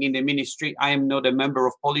sitting in the ministry. I am not a member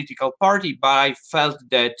of political party, but I felt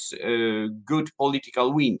that good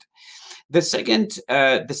political wind. The second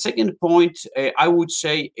point I would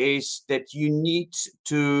say is that you need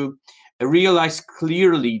to realize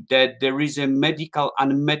clearly that there is a medical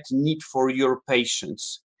unmet need for your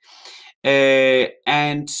patients.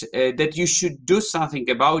 And that you should do something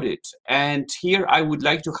about it. And here I would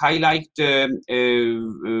like to highlight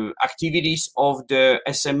the activities of the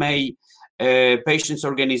SMA patients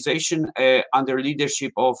organization under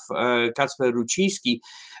leadership of Kacper Ruciński,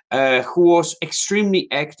 who was extremely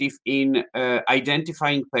active in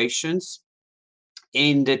identifying patients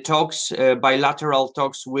in the talks, bilateral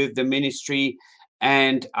talks with the ministry,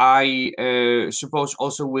 and I suppose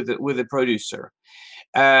also with the producer.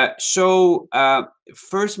 So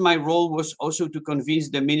first, my role was also to convince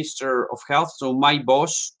the Minister of Health, so my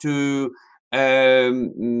boss, to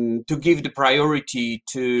give the priority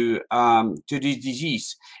to this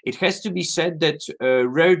disease. It has to be said that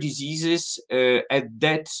rare diseases at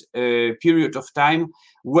that period of time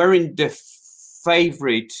weren't the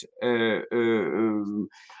favorite.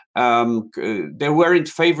 There weren't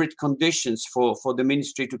favorite conditions for the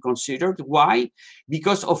ministry to consider. Why?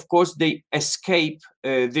 Because of course they escape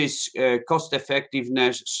this cost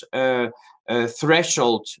effectiveness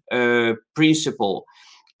threshold principle.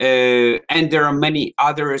 And there are many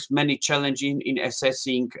others, many challenges in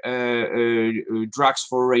assessing drugs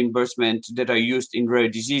for reimbursement that are used in rare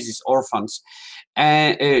diseases, orphans.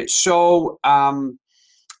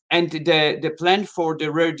 And the plan for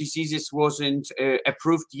the rare diseases wasn't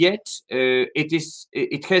approved yet.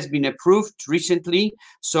 It has been approved recently.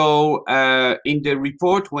 So in the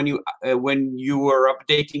report, when you were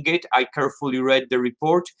updating it, I carefully read the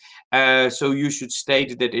report. So you should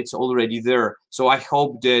state that it's already there. So I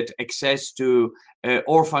hope that access to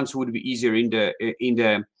orphans would be easier in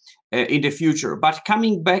the future. But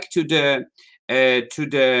coming back to the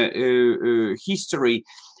history.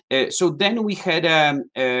 So then we had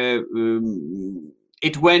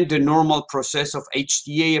it went the normal process of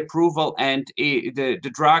HTA approval, and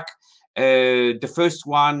the drug, the first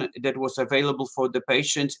one that was available for the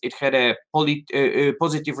patients, it had a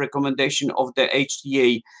positive recommendation of the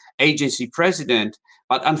HTA agency president,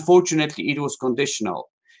 but unfortunately it was conditional.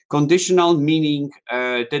 Conditional meaning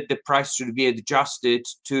that the price should be adjusted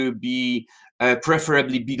to be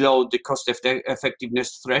preferably below the cost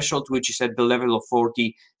effectiveness threshold, which is at the level of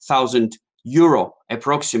 40,000 euro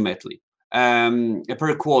approximately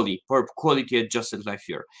per quality adjusted life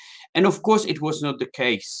year. And of course, it was not the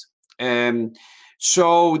case.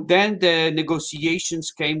 So then the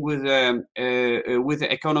negotiations came with the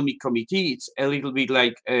economic committee. It's a little bit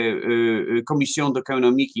like Commission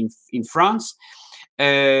économique in France,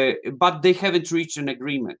 but they haven't reached an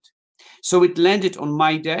agreement. So it landed on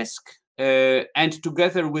my desk. And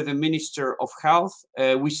together with the Minister of Health,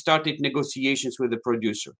 we started negotiations with the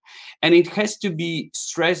producer. And it has to be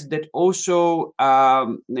stressed that also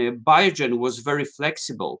Biogen was very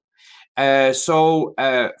flexible. So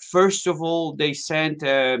first of all, they sent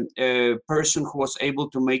a person who was able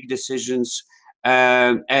to make decisions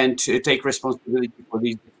and take responsibility for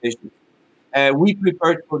these decisions. We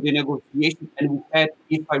prepared for the negotiation, and we had,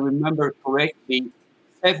 if I remember correctly,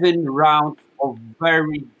 7 rounds of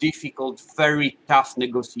very difficult, very tough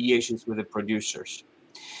negotiations with the producers.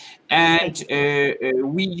 And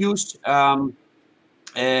we use all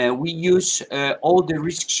the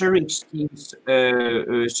risk sharing schemes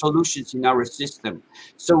solutions in our system.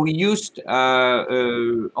 So we used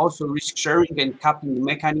also risk sharing and capping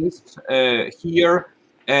mechanisms here.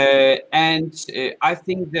 And I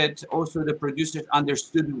think that also the producers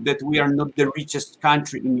understood that we are not the richest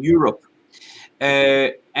country in Europe.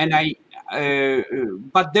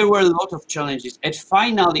 But there were a lot of challenges. And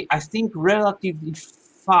finally, I think relatively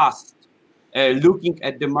fast, looking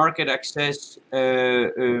at the market access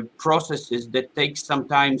processes that take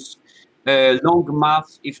sometimes long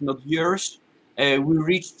months, if not years, we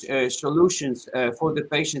reached solutions for the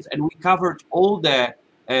patients, and we covered all the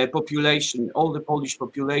population, all the Polish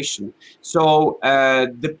population. So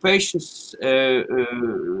the patients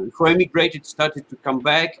who emigrated started to come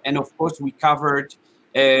back, and of course we covered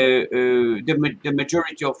the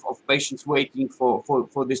majority of patients waiting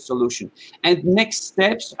for this solution. And next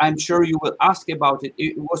steps, I'm sure you will ask about it.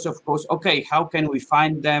 It was, of course, okay, how can we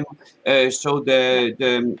find them? So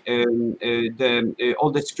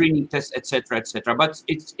all the screening tests, etc., etc. But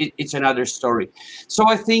it's another story. So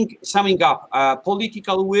I think, summing up,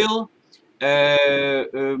 political will,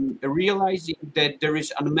 realizing that there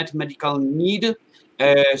is unmet medical need,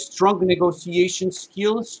 strong negotiation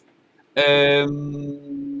skills,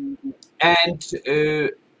 and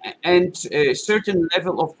a certain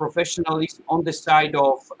level of professionalism on the side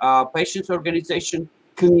of patients' organization,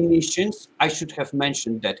 clinicians. I should have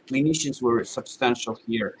mentioned that clinicians were substantial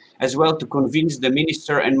here as well, to convince the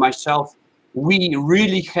minister and myself we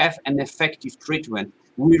really have an effective treatment.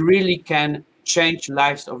 We really can change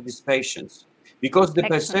lives of these patients, because the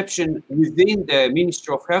perception within the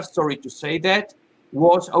Ministry of Health, sorry to say that,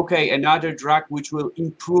 was, okay, another drug which will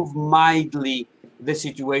improve mildly the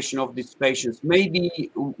situation of these patients. Maybe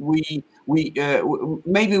we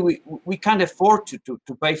can't afford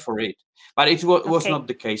to pay for it, but it was not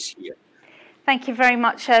the case here. Thank you very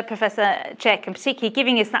much, Professor Czech, and particularly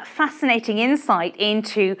giving us that fascinating insight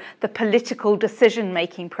into the political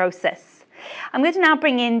decision-making process. I'm going to now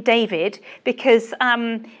bring in David, because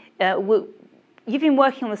you've been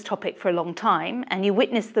working on this topic for a long time, and you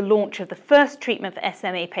witnessed the launch of the first treatment for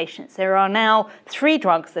SMA patients. There are now 3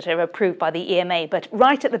 drugs that are approved by the EMA, but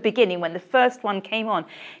right at the beginning, when the first one came on,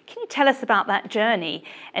 can you tell us about that journey?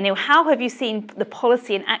 And how have you seen the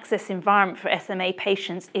policy and access environment for SMA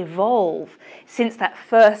patients evolve since that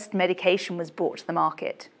first medication was brought to the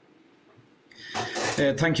market?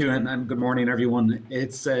 Thank you, and good morning, everyone.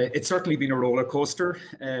 It's certainly been a roller coaster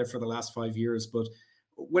for the last 5 years, but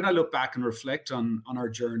when I look back and reflect on our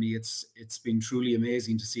journey, it's been truly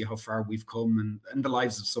amazing to see how far we've come, and the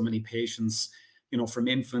lives of so many patients, from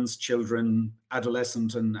infants, children,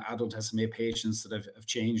 adolescent and adult SMA patients that have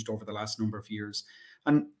changed over the last number of years.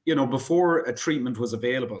 And, before a treatment was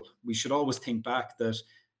available, we should always think back that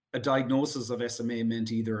a diagnosis of SMA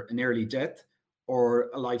meant either an early death or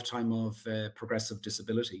a lifetime of progressive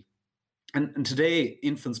disability. And today,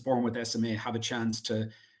 infants born with SMA have a chance to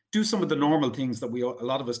do some of the normal things that a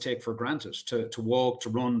lot of us take for granted, to walk, to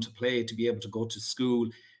run, to play, to be able to go to school,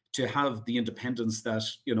 to have the independence that,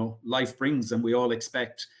 life brings and we all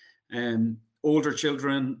expect. Older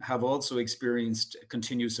children have also experienced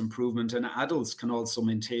continuous improvement, and adults can also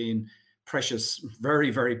maintain precious,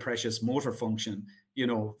 very, very precious motor function,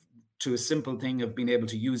 to a simple thing of being able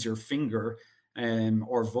to use your finger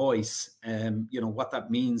or voice, what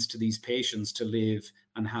that means to these patients to live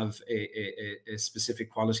and have a specific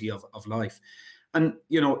quality of life. And,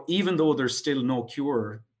 even though there's still no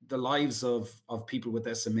cure, the lives of people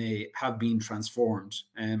with SMA have been transformed.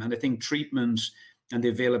 And I think treatment and the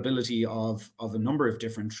availability of a number of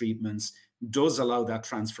different treatments does allow that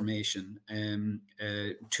transformation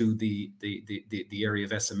to the area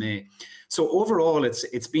of SMA. So overall,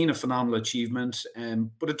 it's been a phenomenal achievement,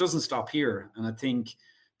 but it doesn't stop here. And I think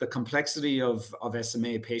the complexity of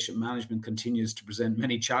SMA patient management continues to present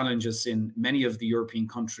many challenges in many of the European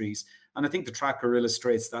countries. And I think the tracker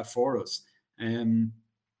illustrates that for us. And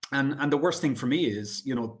the worst thing for me is,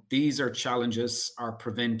 these challenges are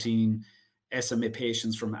preventing SMA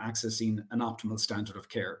patients from accessing an optimal standard of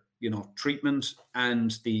care, treatment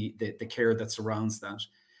and the care that surrounds that.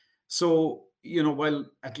 So, while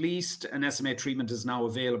at least an SMA treatment is now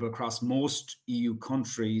available across most EU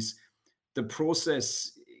countries, the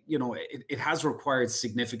process, it has required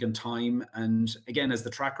significant time. And again, as the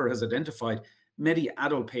tracker has identified, many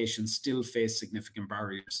adult patients still face significant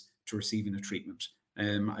barriers to receiving a treatment.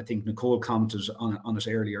 I think Nicole commented on it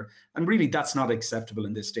earlier, and really that's not acceptable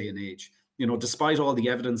in this day and age. Despite all the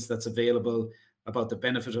evidence that's available about the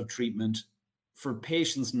benefit of treatment, for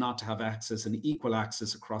patients not to have access and equal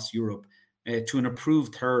access across Europe to an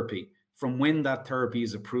approved therapy from when that therapy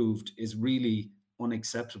is approved is really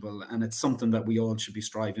unacceptable. And it's something that we all should be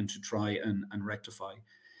striving to try and rectify.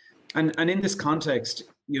 And in this context,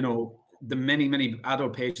 the many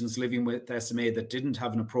adult patients living with SMA that didn't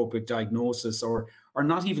have an appropriate diagnosis or are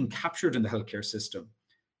not even captured in the healthcare system,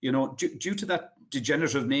 due to that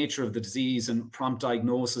degenerative nature of the disease and prompt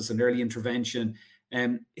diagnosis and early intervention,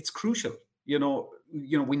 it's crucial.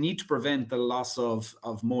 We need to prevent the loss of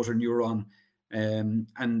motor neuron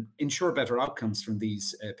and ensure better outcomes from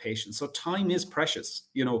these patients. So time is precious.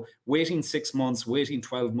 Waiting 6 months, waiting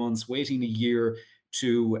 12 months, waiting a year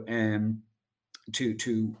to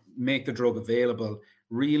make the drug available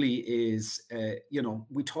really is,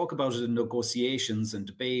 we talk about it in negotiations and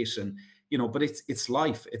debate, and but it's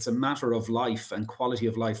life. It's a matter of life and quality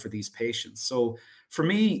of life for these patients. So for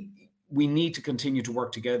me, we need to continue to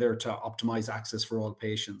work together to optimize access for all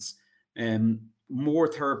patients. More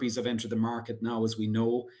therapies have entered the market now, as we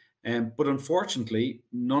know, but unfortunately,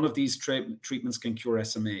 none of these treatments can cure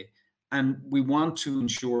SMA. And we want to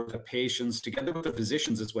ensure that patients, together with the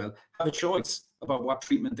physicians as well, have a choice about what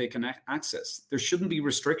treatment they can access. There shouldn't be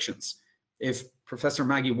restrictions. If Professor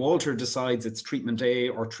Maggie Walter decides it's treatment A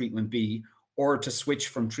or treatment B, or to switch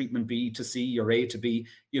from treatment B to C or A to B,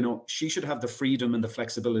 she should have the freedom and the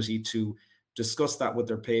flexibility to discuss that with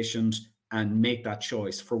their patient and make that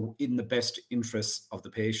choice in the best interests of the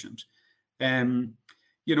patient.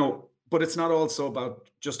 But it's not also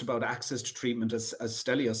just about access to treatment, as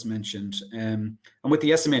Stelios mentioned. And with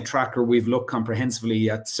the SMA tracker, we've looked comprehensively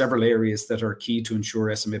at several areas that are key to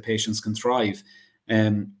ensure SMA patients can thrive.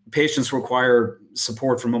 Patients require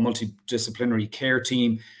support from a multidisciplinary care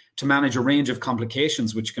team to manage a range of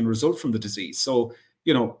complications which can result from the disease. So,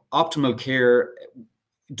 optimal care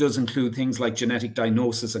does include things like genetic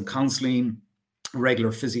diagnosis and counseling,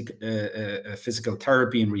 regular physical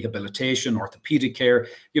therapy and rehabilitation, orthopedic care.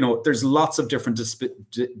 There's lots of different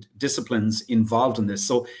disciplines involved in this.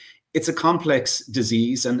 So it's a complex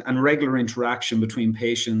disease, and regular interaction between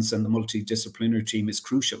patients and the multidisciplinary team is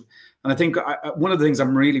crucial. And I think one of the things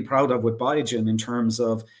I'm really proud of with Biogen in terms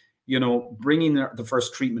of, bringing the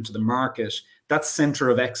first treatment to the market, that center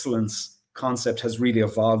of excellence concept has really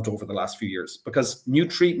evolved over the last few years, because new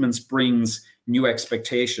treatments brings new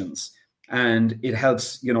expectations, and it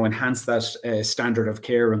helps, enhance that standard of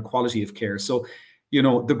care and quality of care. So,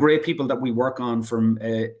 the great people that we work on, from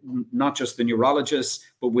not just the neurologists,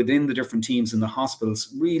 but within the different teams in the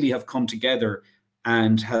hospitals, really have come together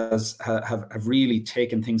and have really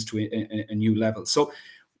taken things to a new level. So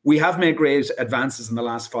we have made great advances in the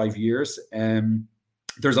last 5 years.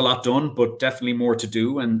 There's a lot done, but definitely more to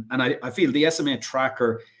do. And I feel the SMA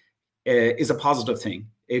tracker is a positive thing.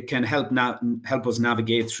 It can help us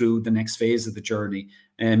navigate through the next phase of the journey.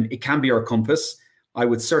 It can be our compass. I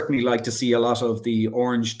would certainly like to see a lot of the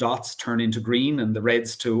orange dots turn into green and the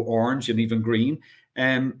reds to orange and even green.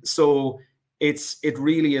 So it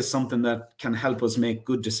really is something that can help us make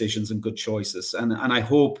good decisions and good choices. And I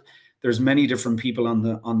hope there's many different people on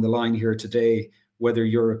the line here today, whether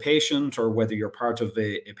you're a patient or whether you're part of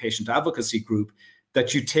a patient advocacy group,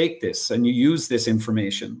 that you take this and you use this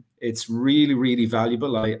information. It's really, really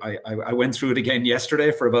valuable. I went through it again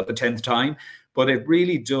yesterday for about the 10th time, but it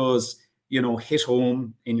really does, hit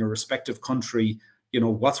home in your respective country,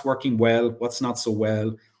 what's working well, what's not so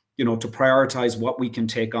well, to prioritize what we can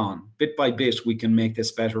take on. Bit by bit, we can make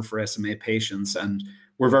this better for SMA patients. And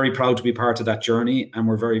we're very proud to be part of that journey. And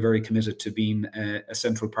we're very, very committed to being a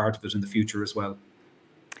central part of it in the future as well.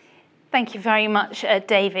 Thank you very much,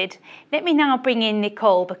 David. Let me now bring in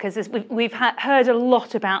Nicole, because as we've heard a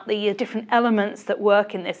lot about the different elements that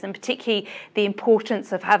work in this, and particularly the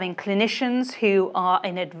importance of having clinicians who are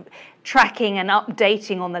tracking and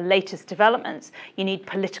updating on the latest developments. You need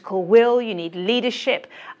political will, you need leadership.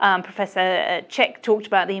 Professor Cech talked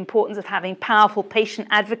about the importance of having powerful patient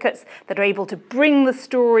advocates that are able to bring the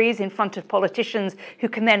stories in front of politicians who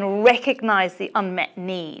can then recognise the unmet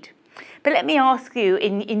need. But let me ask you,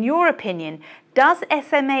 in your opinion, does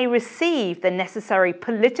SMA receive the necessary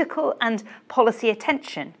political and policy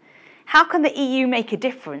attention? How can the EU make a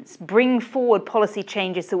difference, bring forward policy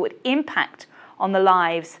changes that would impact on the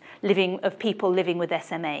lives of people living with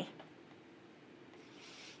SMA?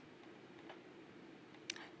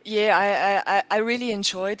 Yeah, I really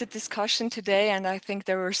enjoyed the discussion today, and I think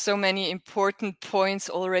there were so many important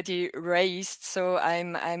points already raised. So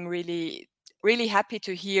I'm really happy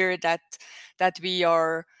to hear that we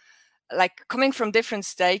are, like, coming from different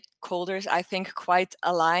stakeholders, I think quite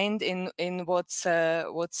aligned in what's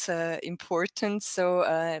important.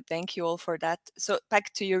 So thank you all for that. So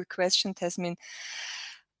back to your question, Tasmin.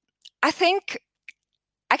 I think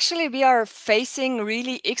actually we are facing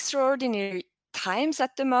really extraordinary times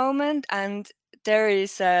at the moment, and there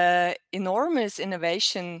is enormous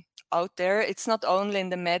innovation out there. It's not only in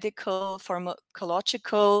the medical,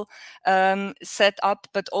 pharmacological setup,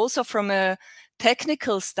 but also from a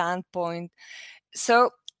technical standpoint.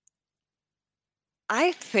 So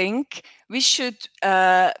I think we should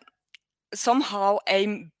somehow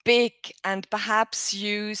aim big and perhaps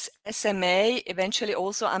use SMA eventually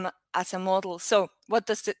also as a model. So what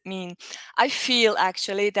does it mean? I feel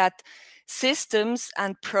actually that systems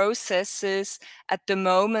and processes at the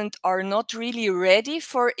moment are not really ready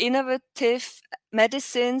for innovative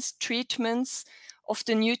medicines, treatments, of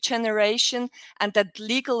the new generation, and that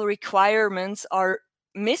legal requirements are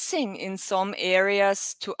missing in some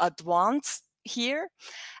areas to advance here.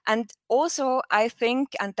 And also, I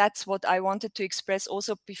think, and that's what I wanted to express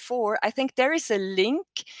also before, I think there is a link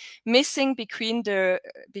missing between the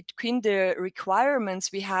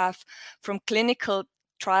requirements we have from clinical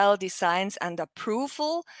trial designs and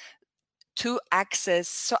approval to access.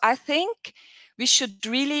 So I think we should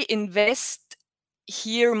really invest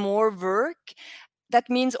here more work. That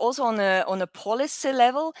means also on a policy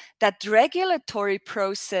level that regulatory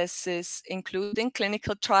processes, including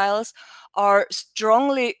clinical trials, are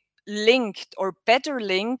strongly linked or better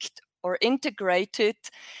linked or integrated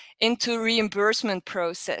into reimbursement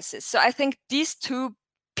processes. So I think these two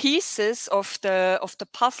pieces of the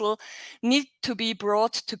puzzle need to be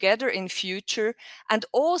brought together in future. And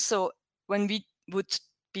also, when we would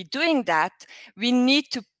be doing that, we need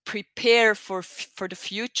to prepare for the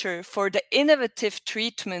future, for the innovative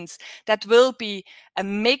treatments that will be a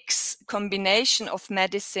mix combination of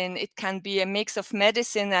medicine. It can be a mix of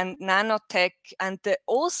medicine and nanotech. And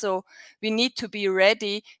also we need to be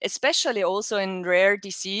ready, especially also in rare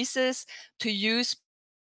diseases, to use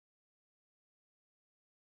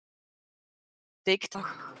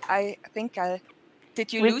I think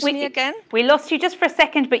did you lose me again? We lost you just for a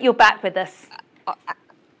second, but you're back with us.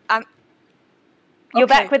 You're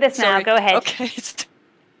okay, back with us now. sorry. Go ahead. Okay.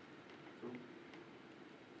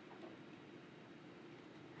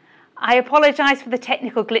 I apologise for the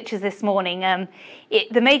technical glitches this morning.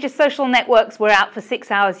 The major social networks were out for 6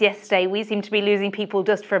 hours yesterday. We seem to be losing people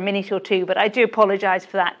just for a minute or two, but I do apologise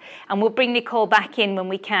for that. And we'll bring Nicole back in when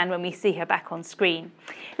we can, when we see her back on screen.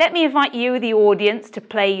 Let me invite you, the audience, to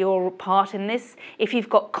play your part in this. If you've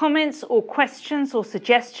got comments or questions or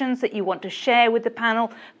suggestions that you want to share with the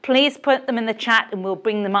panel, please put them in the chat and we'll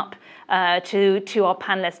bring them up to our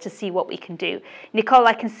panelists to see what we can do. Nicole,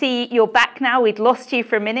 I can see you're back now. We'd lost you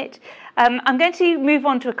for a minute. I'm going to move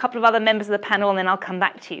on to a couple of other members of the panel and then I'll come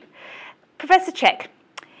back to you. Professor Cech,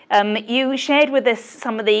 you shared with us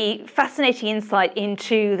some of the fascinating insight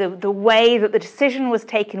into the way that the decision was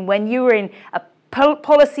taken when you were in a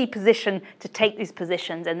policy position to take these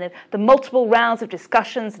positions and the multiple rounds of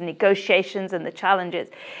discussions and negotiations and the challenges.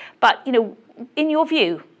 But, you know, in your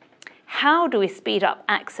view, how do we speed up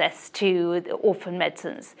access to the orphan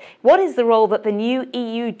medicines? What is the role that the new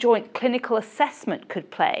EU joint clinical assessment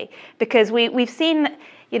could play? Because we've seen,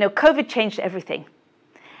 you know, COVID changed everything.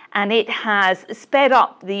 And it has sped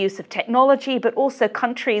up the use of technology, but also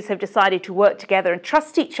countries have decided to work together and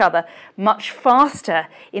trust each other much faster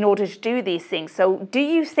in order to do these things. So do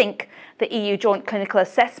you think the EU joint clinical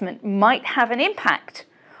assessment might have an impact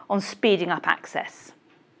on speeding up access?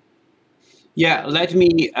 Yeah, let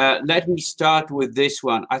me start with this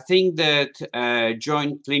one. I think that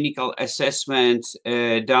joint clinical assessment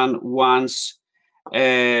done once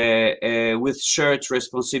with shared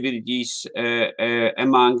responsibilities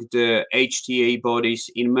among the HTA bodies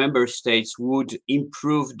in member states would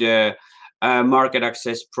improve the market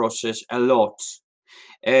access process a lot.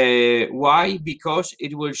 Why? Because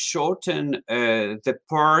it will shorten the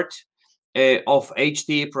part of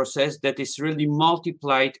HTA process that is really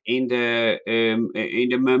multiplied in the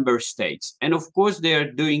member states, and of course they are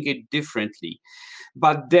doing it differently.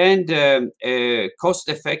 But then the cost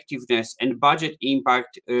effectiveness and budget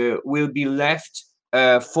impact will be left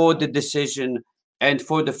for the decision and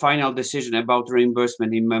for the final decision about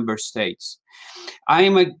reimbursement in member states. I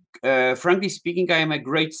am frankly speaking, I am a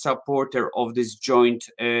great supporter of this joint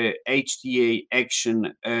HTA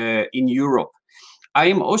action in Europe. I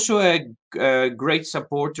am also a great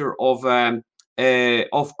supporter of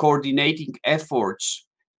coordinating efforts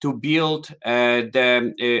to build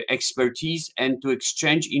the expertise and to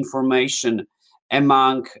exchange information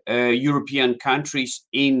among European countries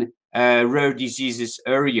in rare diseases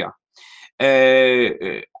area.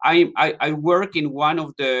 I work in one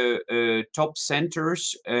of the top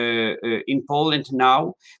centers in Poland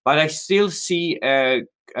now, but I still see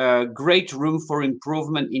great room for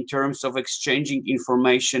improvement in terms of exchanging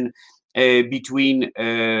information between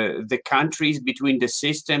the countries, between the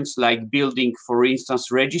systems, like building, for instance,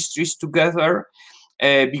 registries together,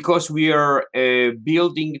 because we are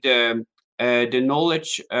building the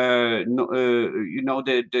knowledge, you know,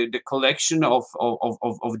 the collection of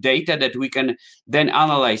data that we can then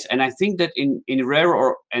analyze. And I think that in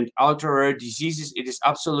rare and ultra rare diseases, it is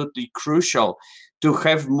absolutely crucial to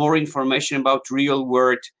have more information about real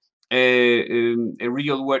world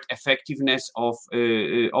effectiveness of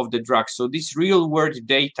the drug. So this real world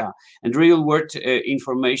data and real world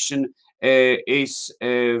information is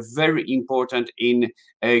very important in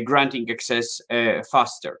granting access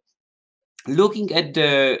faster. looking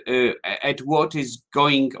at what is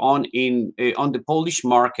going on on the Polish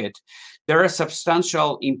market, there are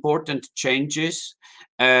substantial important changes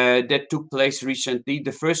that took place recently.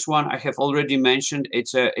 The first one I have already mentioned.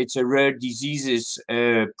 It's a rare diseases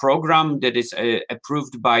program that is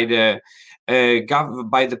approved by the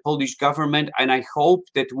Polish government, and I hope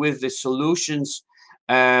that with the solutions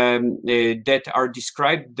that are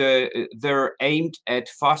described, they're aimed at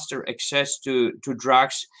faster access to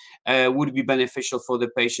drugs, would be beneficial for the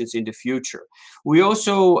patients in the future. We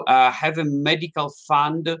also have a medical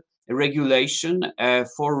fund regulation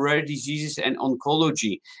for rare diseases and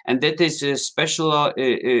oncology, and that is a special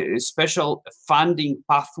funding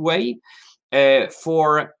pathway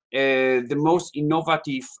for the most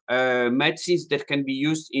innovative medicines that can be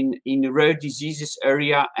used in rare diseases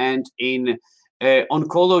area and in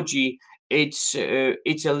oncology. It's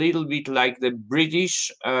a little bit like the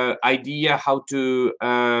British idea how to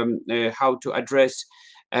address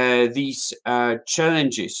these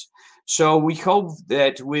challenges. So we hope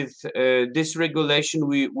that with this regulation,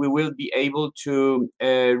 we will be able to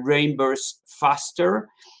reimburse faster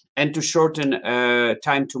and to shorten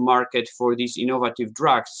time to market for these innovative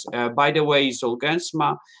drugs. By the way,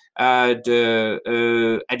 Zolgensma,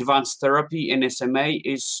 the advanced therapy in SMA,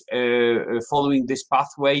 is following this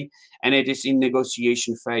pathway, and it is in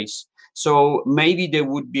negotiation phase. So maybe there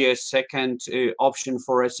would be a second option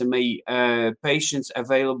for SMA patients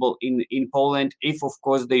available in Poland if, of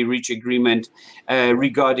course, they reach agreement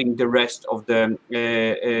regarding the rest of the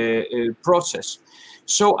process.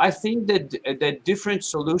 So I think that different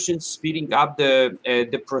solutions speeding up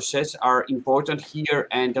the process are important here,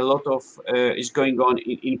 and a lot of is going on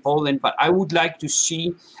in Poland. But I would like to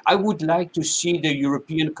see the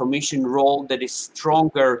European Commission role that is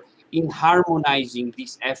stronger in harmonizing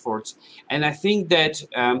these efforts. And I think that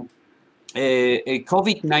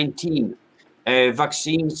COVID-19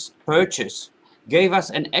 vaccines purchase gave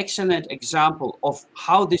us an excellent example of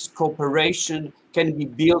how this cooperation can be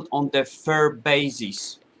built on the fair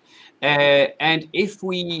basis. And if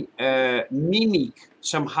we mimic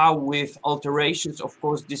somehow with alterations, of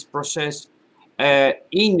course, this process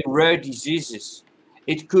in rare diseases,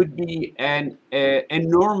 it could be an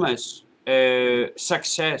enormous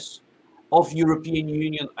success of European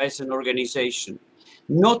Union as an organization.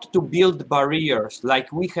 Not to build barriers like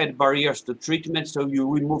we had barriers to treatment, so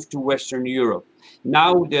we moved to Western Europe.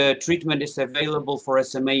 Now the treatment is available for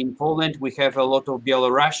SMA in Poland. We have a lot of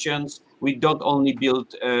Belarusians. We don't only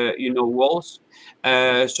build, walls.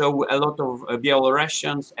 So a lot of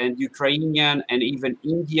Belarusians and Ukrainian and even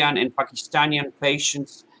Indian and Pakistani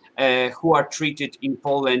patients who are treated in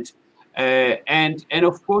Poland. And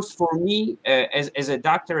of course, for me, as a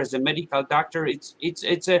doctor, as a medical doctor,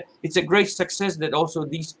 it's a great success that also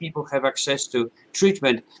these people have access to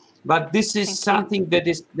treatment. But this is something that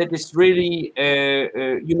is really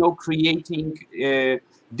creating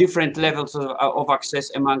different levels of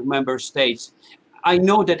access among member states. I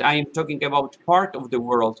know that I am talking about part of the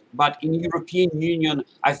world, but in European Union,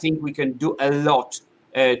 I think we can do a lot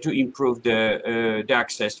to improve the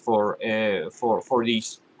access for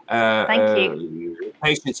these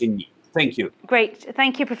patients in need. Thank you. Great.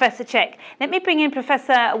 Thank you, Professor Czech. Let me bring in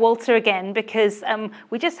Professor Walter again, because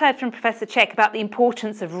we just heard from Professor Czech about the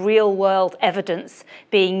importance of real-world evidence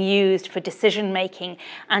being used for decision-making.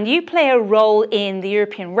 And you play a role in the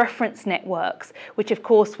European reference networks, which, of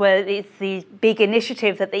course, is the big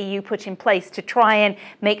initiative that the EU put in place to try and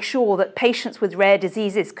make sure that patients with rare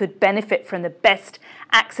diseases could benefit from the best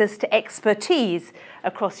access to expertise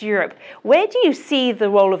across Europe. Where do you see the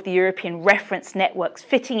role of the European reference networks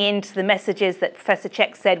fitting into the messages that Professor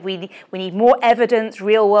Czech said we need more evidence,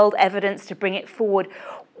 real-world evidence to bring it forward?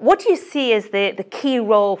 What do you see as the key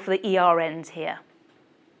role for the ERNs here?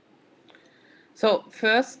 So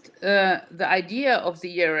first, the idea of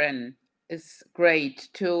the ERN is great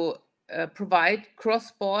to provide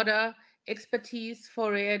cross-border expertise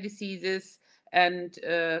for rare diseases and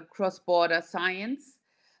cross-border science.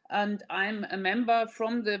 And I'm a member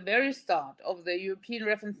from the very start of the European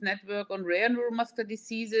Reference Network on Rare Neuromuscular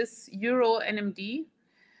Diseases, EuroNMD.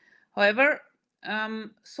 However,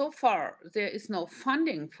 so far, there is no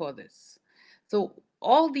funding for this. So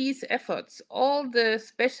all these efforts, all the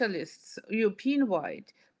specialists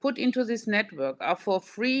European-wide put into this network are for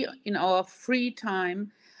free in our free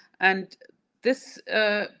time. And this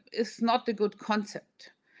is not a good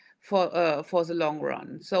concept for the long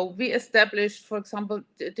run. So we established, for example,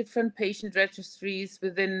 different patient registries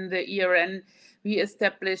within the ERN. We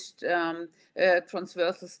established a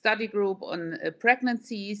transversal study group on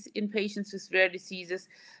pregnancies in patients with rare diseases,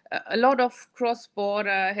 a lot of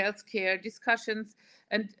cross-border healthcare discussions.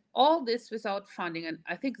 And All this without funding. And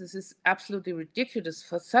I think this is absolutely ridiculous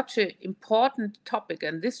for such an important topic,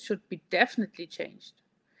 and this should be definitely changed.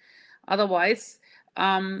 Otherwise,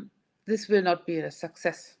 this will not be a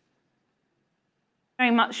success.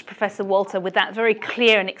 Very much, Professor Walter, with that very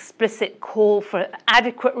clear and explicit call for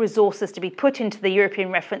adequate resources to be put into the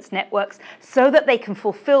European reference networks so that they can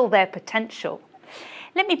fulfill their potential.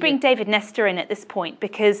 Let me bring David Nestor in at this point,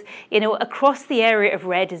 because, across the area of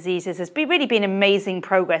rare diseases, there's really been amazing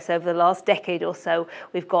progress over the last decade or so.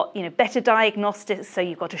 We've got, better diagnostics, so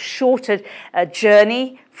you've got a shorter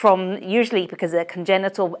journey from, usually because they're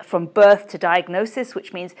congenital, from birth to diagnosis,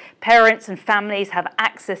 which means parents and families have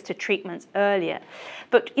access to treatments earlier.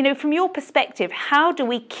 But, from your perspective, how do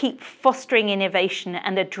we keep fostering innovation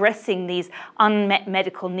and addressing these unmet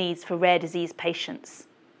medical needs for rare disease patients?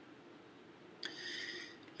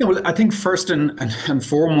 Yeah, well, I think first and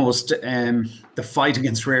foremost, the fight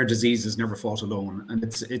against rare diseases never fought alone, and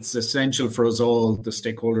it's essential for us all, the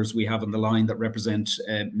stakeholders we have on the line that represent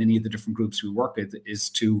many of the different groups we work with, is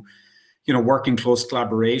to, work in close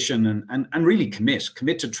collaboration and really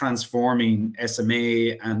commit to transforming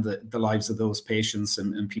SMA and the lives of those patients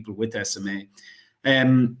and people with SMA.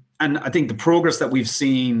 And I think the progress that we've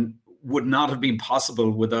seen would not have been possible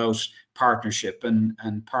without partnership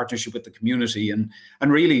and partnership with the community. And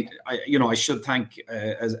really, I should thank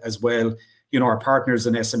as well, our partners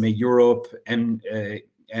in SMA Europe and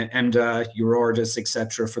EMDA, Eurordis,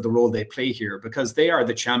 etc., for the role they play here, because they are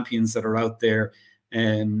the champions that are out there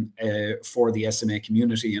for the SMA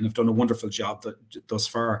community and have done a wonderful job thus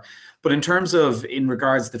far. But in terms of, in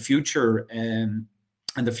regards to the future and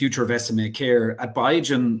the future of SMA care, at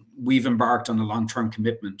Biogen, we've embarked on a long-term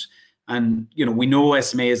commitment. And, we know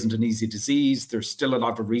SMA isn't an easy disease. There's still a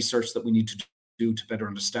lot of research that we need to do to better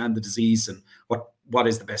understand the disease and what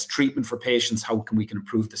is the best treatment for patients, how we can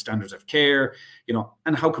improve the standards of care,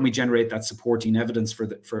 and how can we generate that supporting evidence for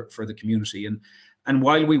the community. And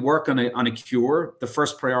while we work on a cure, the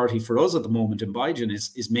first priority for us at the moment in Biogen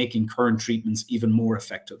is making current treatments even more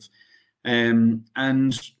effective. And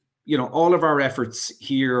all of our efforts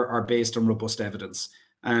here are based on robust evidence.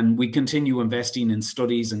 And we continue investing in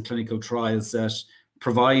studies and clinical trials that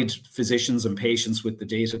provide physicians and patients with the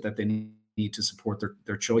data that they need to support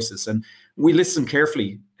their choices. And we listen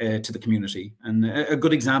carefully to the community. And a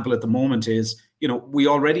good example at the moment is, we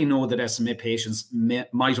already know that SMA patients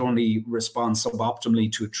might only respond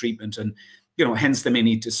suboptimally to a treatment, and, hence they may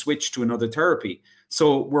need to switch to another therapy.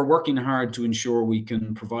 So we're working hard to ensure we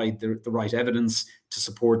can provide the right evidence to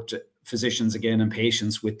support physicians again and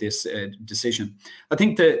patients with this decision. I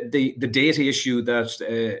think the data issue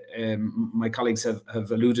that my colleagues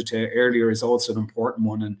have alluded to earlier is also an important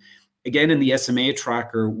one. And again, in the SMA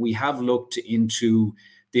tracker, we have looked into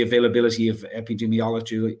the availability of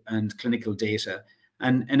epidemiology and clinical data.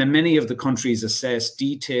 And in many of the countries assessed,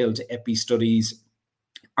 detailed epi studies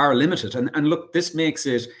are limited. And look, this makes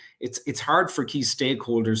it's hard for key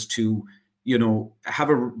stakeholders to have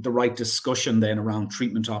the right discussion then around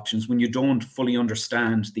treatment options when you don't fully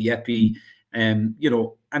understand the epi, and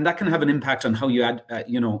that can have an impact on how you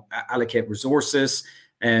allocate resources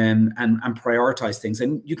and prioritize things.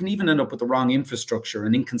 And you can even end up with the wrong infrastructure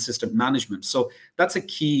and inconsistent management. So that's a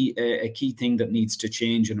key thing that needs to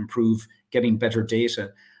change and improve, getting better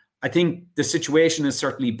data. I think the situation is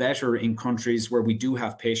certainly better in countries where we do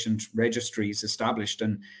have patient registries established,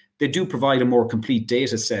 and they do provide a more complete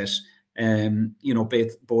data set,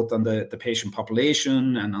 both on the patient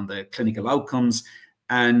population and on the clinical outcomes.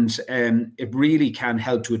 And it really can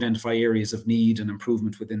help to identify areas of need and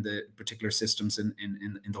improvement within the particular systems in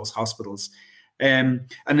those hospitals. And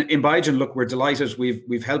in Biogen, look, we're delighted.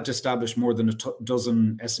 We've helped establish more than a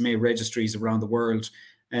dozen SMA registries around the world.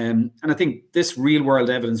 And I think this real world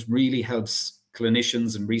evidence really helps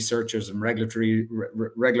clinicians and researchers and regulatory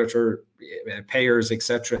payers,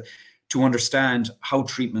 etc., to understand how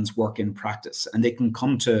treatments work in practice, and they can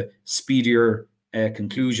come to speedier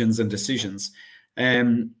conclusions and decisions.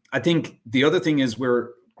 I think the other thing is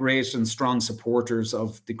we're great and strong supporters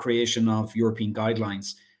of the creation of European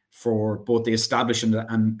guidelines for both the establishment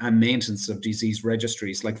and maintenance of disease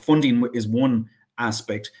registries. Like, funding is one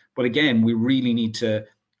aspect, but again, we really need to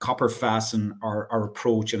copper fasten our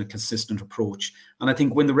approach and a consistent approach. And I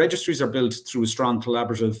think when the registries are built through a strong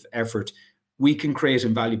collaborative effort, we can create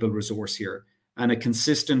invaluable resource here. And a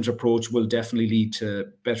consistent approach will definitely lead to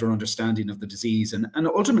better understanding of the disease and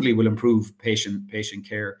ultimately will improve patient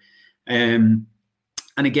care. And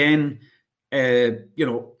again,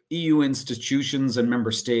 EU institutions and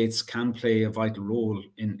member states can play a vital role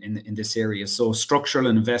in this area. So structural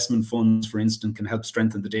and investment funds, for instance, can help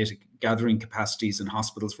strengthen the data gathering capacities in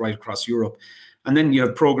hospitals right across Europe. And then you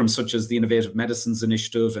have programs such as the Innovative Medicines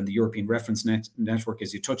Initiative and the European Reference Network,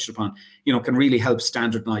 as you touched upon, can really help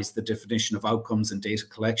standardize the definition of outcomes and data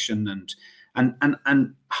collection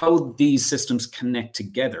and how these systems connect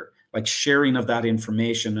together. Like sharing of that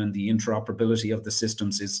information and the interoperability of the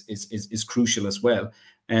systems is crucial as well.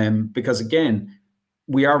 Because again,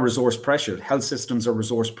 we are resource pressured. Health systems are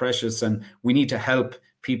resource precious, and we need to help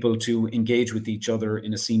people to engage with each other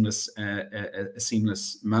in a seamless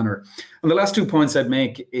manner. And the last 2 points I'd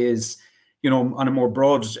make is, on a more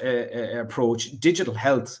broad approach, digital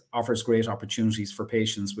health offers great opportunities for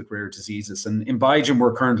patients with rare diseases. And in Biogen,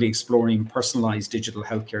 we're currently exploring personalized digital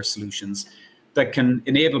healthcare solutions that can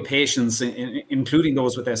enable patients, including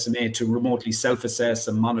those with SMA, to remotely self-assess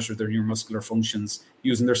and monitor their neuromuscular functions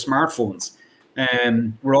using their smartphones.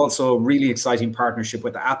 We're also a really exciting partnership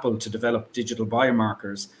with Apple to develop digital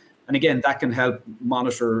biomarkers. And again, that can help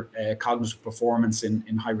monitor cognitive performance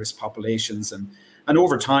in high-risk populations. And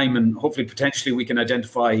over time, and hopefully potentially, we can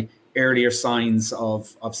identify earlier signs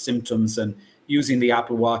of symptoms and using the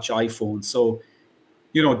Apple Watch, iPhone. So,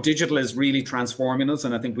 digital is really transforming us,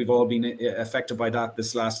 and I think we've all been affected by that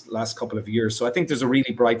this last couple of years. So I think there's a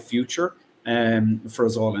really bright future for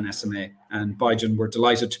us all in SMA, and Biogen, we're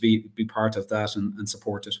delighted to be part of that and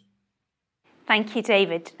support it. Thank you,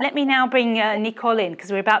 David. Let me now bring Nicole in,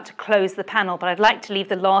 because we're about to close the panel, but I'd like to leave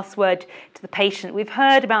the last word to the patient. We've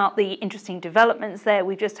heard about the interesting developments there.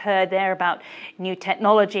 We've just heard there about new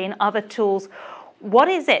technology and other tools. What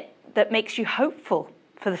is it that makes you hopeful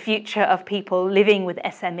for the future of people living with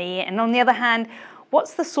SME? And on the other hand,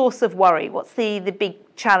 what's the source of worry? What's the big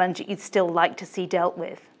challenge that you'd still like to see dealt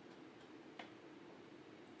with?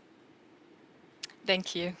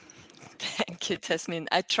 Thank you. Thank you, Tasmin.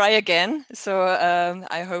 I try again, so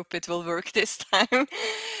I hope it will work this time.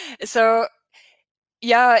 So,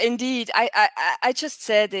 yeah, indeed, I just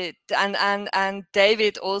said it, and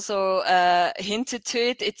David also hinted to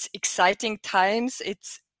it. It's exciting times.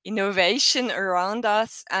 It's innovation around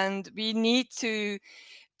us, and we need to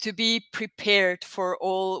be prepared for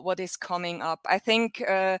all what is coming up. I think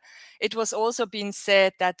it was also been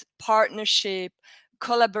said that partnership,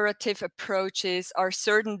 collaborative approaches are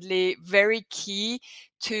certainly very key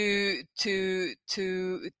to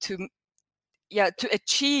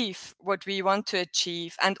achieve what we want to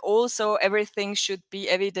achieve. And also everything should be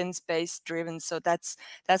evidence-based driven. So that's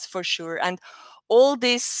for sure. And all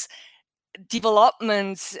this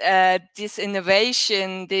developments, this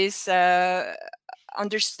innovation, this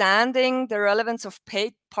understanding the relevance of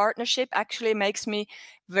paid partnership actually makes me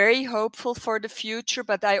very hopeful for the future.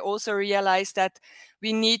 But I also realize that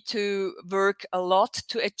we need to work a lot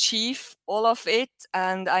to achieve all of it.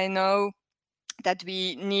 And I know that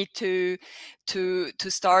we need to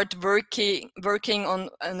start working on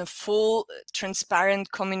a full transparent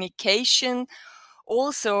communication.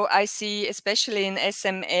 Also, I see, especially in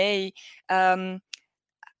SMA, I'm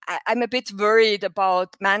a bit worried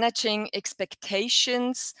about managing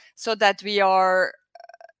expectations so that we are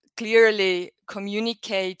clearly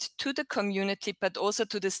communicate to the community, but also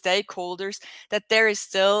to the stakeholders, that there is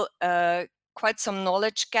still quite some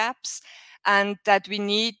knowledge gaps, and that we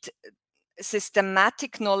need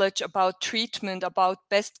systematic knowledge about treatment, about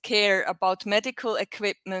best care, about medical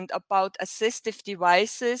equipment, about assistive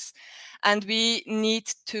devices. And we need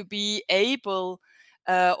to be able,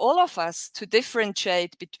 all of us, to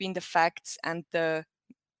differentiate between the facts and the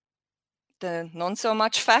non so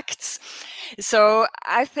much facts. So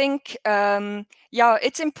I think,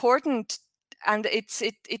 it's important, and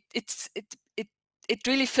it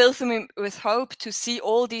really fills me with hope to see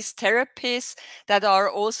all these therapies that are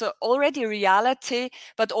also already reality,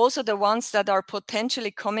 but also the ones that are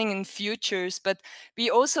potentially coming in futures. But we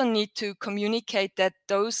also need to communicate that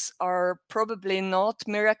those are probably not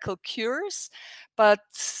miracle cures,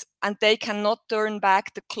 and they cannot turn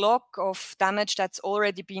back the clock of damage that's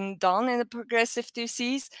already been done in a progressive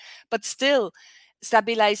disease. But still,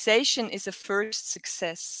 stabilization is a first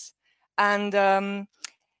success. And there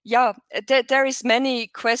is many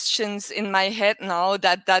questions in my head now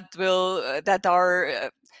that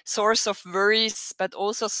are source of worries, but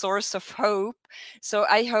also source of hope. So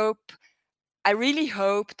I really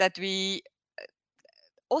hope that we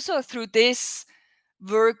also, through this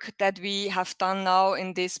work that we have done now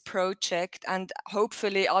in this project, and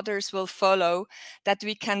hopefully others will follow, that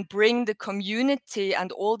we can bring the community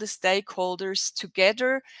and all the stakeholders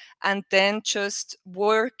together and then just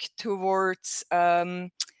work towards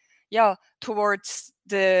towards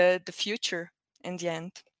the future in the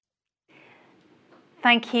end.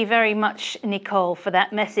 Thank you very much, Nicole, for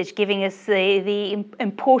that message, giving us the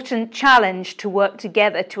important challenge to work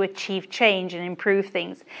together to achieve change and improve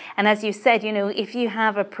things. And as you said, if you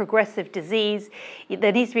have a progressive disease,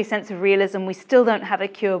 there needs to be a sense of realism. We still don't have a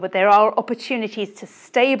cure, but there are opportunities to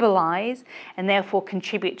stabilize and therefore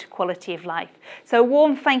contribute to quality of life. So a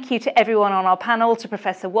warm thank you to everyone on our panel, to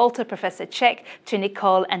Professor Walter, Professor Czech, to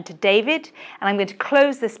Nicole and to David. And I'm going to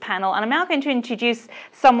close this panel, and I'm now going to introduce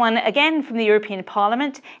someone again from the European Parliament,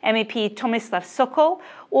 MEP Tomislav Sokol,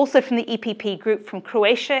 also from the EPP group from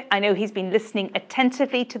Croatia. I know he's been listening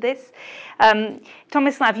attentively to this.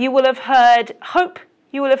 Tomislav, you will have heard hope,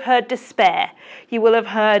 you will have heard despair, you will have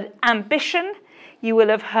heard ambition, you will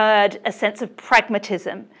have heard a sense of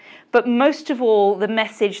pragmatism. But most of all, the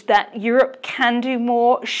message that Europe can do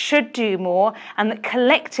more, should do more, and that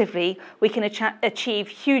collectively we can achieve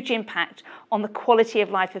huge impact on the quality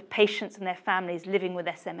of life of patients and their families living with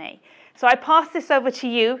SMA. So I pass this over to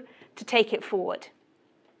you to take it forward.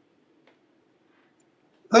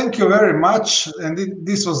 Thank you very much, and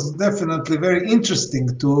this was definitely very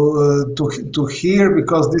interesting to hear,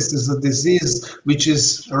 because this is a disease which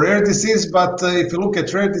is a rare disease. But if you look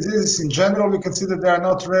at rare diseases in general, we can see that they are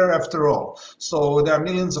not rare after all. So there are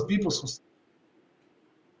millions of people who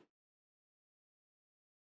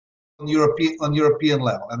on European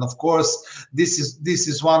level, and of course, this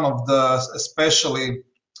is one of the especially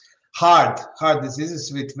hard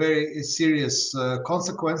diseases with very serious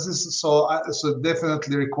consequences. So it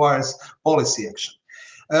definitely requires policy action.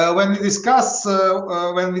 When we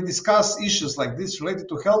discuss issues like this related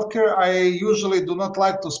to healthcare, I usually do not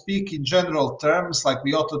like to speak in general terms like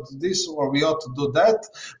we ought to do this or we ought to do that,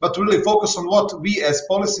 but really focus on what we as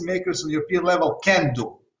policymakers on European level can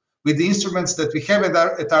do with the instruments that we have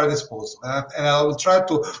at our disposal. And I will try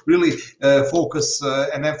to really focus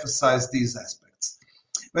and emphasize these aspects.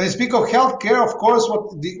 When you speak of healthcare, of course,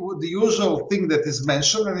 what the usual thing that is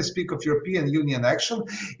mentioned when we speak of European Union action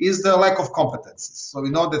is the lack of competencies. So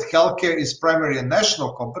we know that healthcare is primary and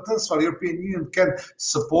national competence, while European Union can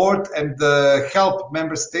support and help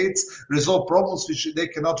member states resolve problems which they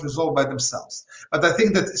cannot resolve by themselves. But I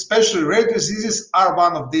think that especially rare diseases are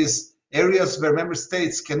one of these areas where member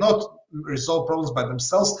states cannot resolve problems by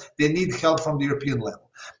themselves. They need help from the European level.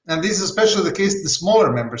 And this is especially the case in the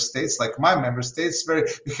smaller member states, like my member states, where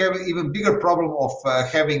we have an even bigger problem of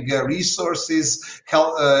having resources,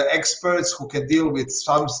 health experts who can deal with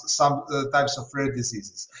some types of rare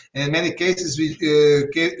diseases. And in many cases,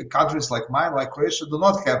 countries like mine, like Croatia, do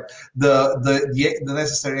not have the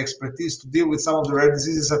necessary expertise to deal with some of the rare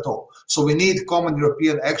diseases at all. So we need common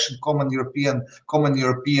European action, common European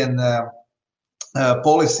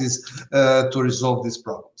policies to resolve these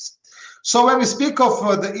problems. So when we speak of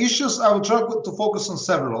the issues, I will try to focus on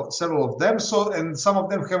several of them. And some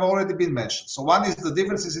of them have already been mentioned. So one is the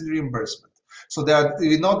differences in reimbursement. So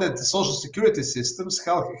we know that the social security systems,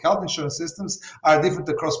 health insurance systems are different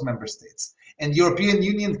across member states. And the European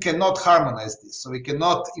Union cannot harmonize this. So we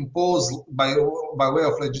cannot impose by way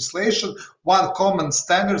of legislation one common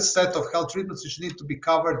standard set of health treatments which need to be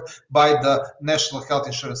covered by the national health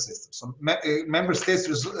insurance system. So member states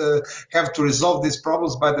have to resolve these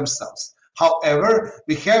problems by themselves. However,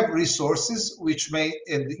 we have resources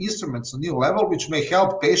and instruments on EU level which may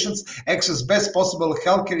help patients access best possible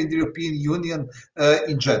healthcare in the European Union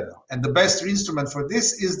in general. And the best instrument for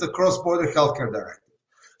this is the Cross-Border Healthcare Directive.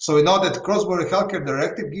 So we know that the Cross-Border Healthcare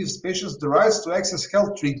Directive gives patients the rights to access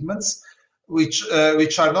health treatments which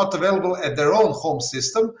are not available at their own home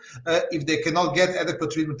system if they cannot get adequate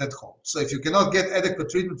treatment at home. So if you cannot get adequate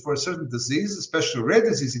treatment for a certain disease, especially rare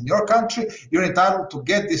disease in your country, you're entitled to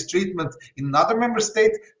get this treatment in another member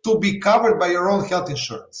state to be covered by your own health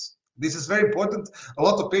insurance. This is very important. A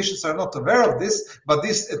lot of patients are not aware of this, but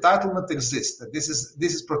this entitlement exists. This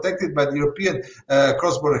is protected by the European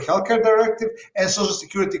Cross-Border Healthcare Directive and Social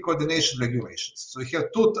Security Coordination Regulations. So we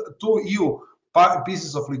have two EU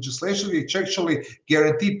pieces of legislation which actually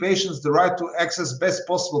guarantee patients the right to access best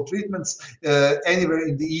possible treatments anywhere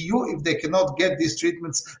in the EU if they cannot get these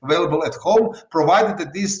treatments available at home, provided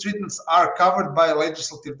that these treatments are covered by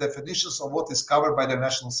legislative definitions of what is covered by the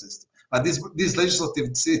national system. But these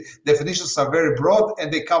legislative definitions are very broad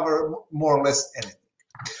and they cover more or less anything.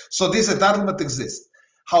 So this entitlement exists.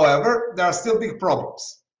 However, there are still big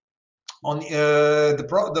problems.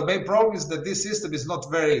 The main problem is that this system is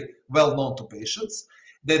not very well known to patients,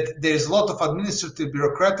 that there's a lot of administrative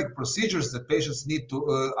bureaucratic procedures that patients need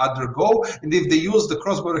to undergo. And if they use the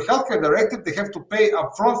Cross-Border Healthcare Directive, they have to pay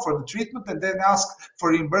upfront for the treatment and then ask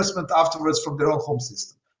for reimbursement afterwards from their own home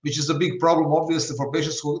system. which is a big problem, obviously, for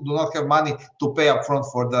patients who do not have money to pay upfront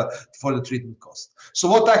for the treatment cost. So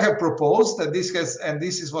what I have proposed, and this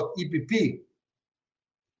is what EPP,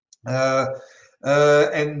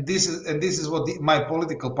 and this is what my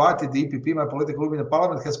political party, the EPP, my political group in the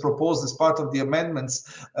parliament, has proposed as part of the amendments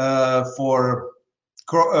for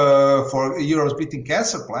Europe's beating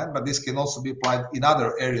cancer plan, but this can also be applied in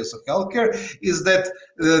other areas of healthcare, is that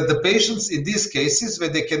the patients in these cases,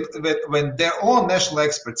 when their own national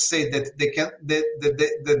experts say that they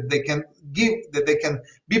can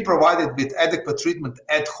be provided with adequate treatment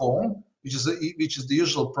at home, which is the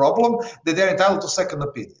usual problem, that they're entitled to second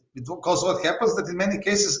opinion. Because what happens that in many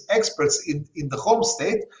cases, experts in the home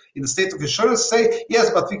state, in the state of insurance, say, yes,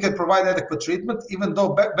 but we can provide adequate treatment, even though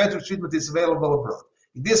better treatment is available abroad.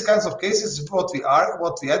 In these kinds of cases, what we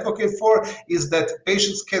advocate for is that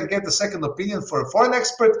patients can get a second opinion for a foreign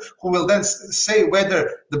expert who will then say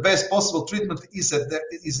whether the best possible treatment is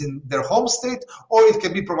in their home state, or it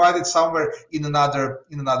can be provided somewhere in another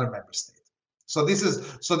member state. So this is the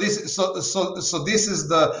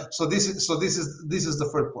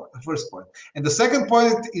first point. And the second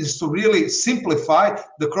point is to really simplify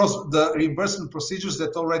the reimbursement procedures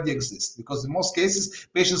that already exist, because in most cases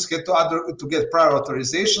patients get to get prior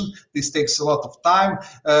authorization. This takes a lot of time.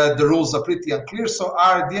 The rules are pretty unclear. So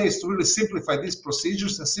our idea is to really simplify these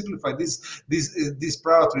procedures and simplify these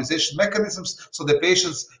prior authorization mechanisms, so the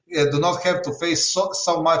patients do not have to face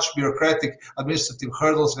so much bureaucratic administrative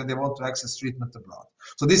hurdles when they want to access treatment abroad.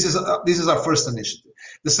 So this is our first initiative.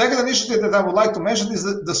 The second initiative that I would like to mention is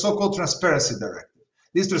the so-called Transparency Directive.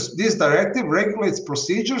 This directive regulates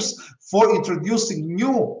procedures for introducing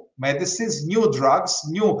new medicines, new drugs,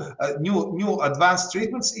 new advanced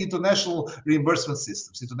treatments into national reimbursement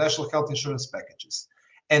systems, into national health insurance packages.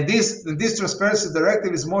 And this Transparency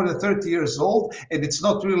Directive is more than 30 years old, and it's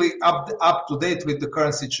not really up to date with the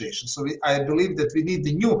current situation. So I believe that we need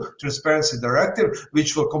the new Transparency Directive,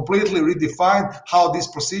 which will completely redefine how these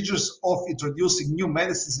procedures of introducing new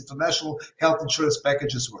medicines into national health insurance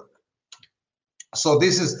packages work. So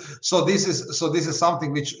this is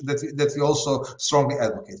something that we also strongly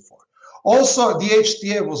advocate for. Also, the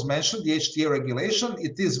HTA was mentioned, the HTA regulation.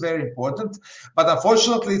 It is very important, but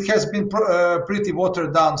unfortunately, it has been pretty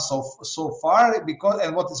watered down so far.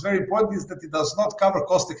 And what is very important is that it does not cover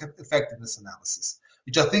cost-effectiveness analysis,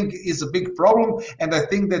 which I think is a big problem. And I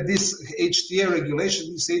think that this HTA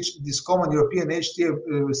regulation, this common European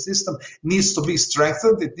HTA system, needs to be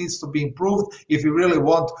strengthened. It needs to be improved if we really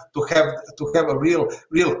want to have a real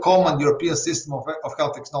common European system of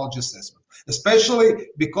health technology assessment, especially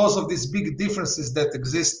because of these big differences that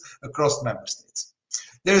exist across member states.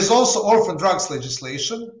 There is also orphan drugs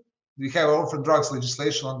legislation. We have orphan drugs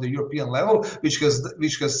legislation on the European level, which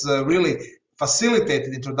has really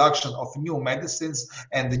facilitated introduction of new medicines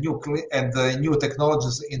and the new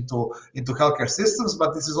technologies into healthcare systems.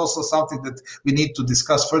 But this is also something that we need to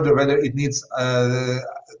discuss further, whether it needs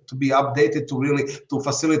to be updated to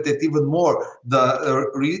facilitate even more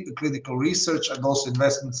the clinical research and also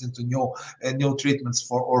investments into new treatments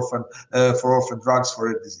for orphan drugs for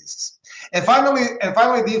rare diseases. And finally,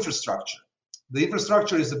 the infrastructure. The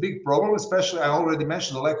infrastructure is a big problem, especially I already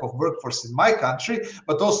mentioned the lack of workforce in my country,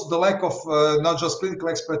 but also the lack of not just clinical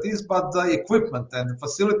expertise, but the equipment and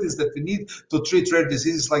facilities that we need to treat rare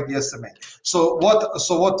diseases like the SMA. So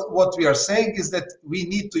what we are saying is that we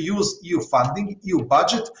need to use EU funding, EU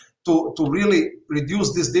budget to really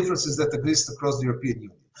reduce these differences that exist across the European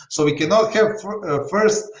Union. So we cannot have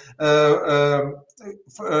first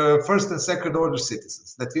and second order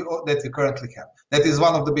citizens that we currently have. That is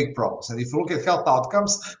one of the big problems. And if you look at health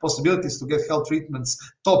outcomes, possibilities to get health treatments,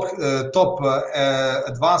 top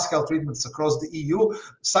advanced health treatments across the EU,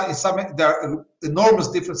 there are enormous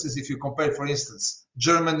differences if you compare, for instance,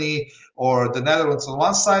 Germany or the Netherlands on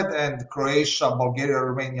one side and Croatia, Bulgaria,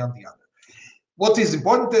 Romania on the other. What is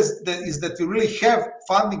important is that we really have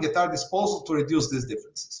funding at our disposal to reduce these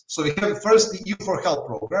differences. So we have first the EU for Health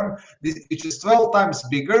program, which is 12 times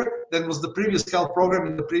bigger than was the previous health program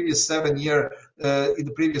in the previous 7-year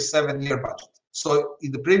budget. So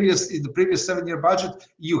in the previous 7-year budget,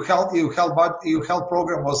 EU health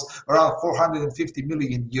program was around 450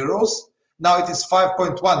 million euros. Now it is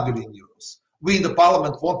 5.1 billion euros. We in the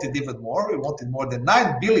parliament wanted even more. We wanted more than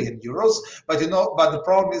 9 billion euros. But the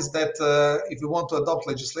problem is that if you want to adopt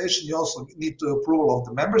legislation, you also need the approval of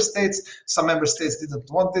the member states. Some member states didn't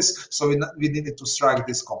want this, so we needed to strike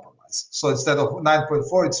this compromise. So instead of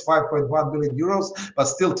 9.4, it's 5.1 billion euros, but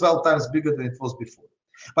still 12 times bigger than it was before.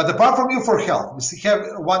 But apart from EU for Health, we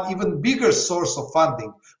have one even bigger source of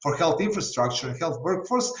funding for health infrastructure and health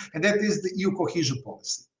workforce, and that is the EU cohesion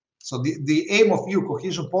policy. So the aim of EU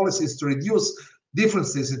cohesion policy is to reduce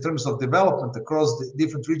differences in terms of development across the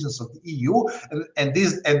different regions of the EU, and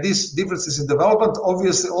these differences in development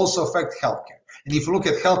obviously also affect healthcare. And if you look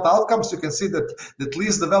at health outcomes, you can see that the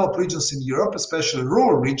least developed regions in Europe, especially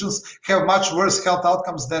rural regions, have much worse health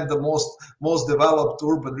outcomes than the most developed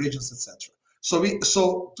urban regions, etc.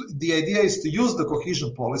 So the idea is to use the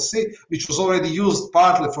cohesion policy, which was already used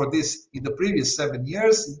partly for this in the previous 7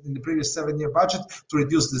 years, in the previous 7-year budget, to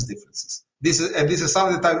reduce these differences. This is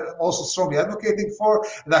something that I'm also strongly advocating for,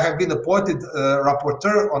 and I have been appointed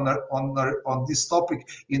rapporteur on this topic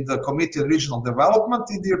in the Committee on Regional Development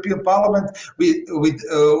in the European Parliament, with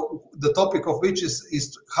the topic of which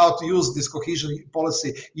is how to use this cohesion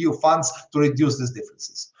policy EU funds to reduce these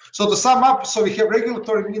differences. So to sum up, so we have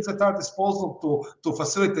regulatory means at our disposal to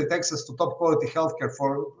facilitate access to top quality healthcare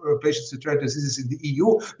for patients with rare diseases in the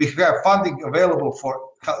EU. We have funding available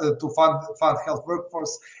to fund health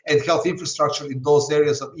workforce and health infrastructure in those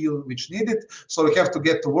areas of EU which need it. So we have to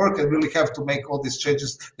get to work and really have to make all these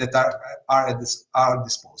changes that are at our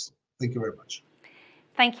disposal. Thank you very much.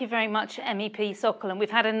 Thank you very much, MEP Sokol. And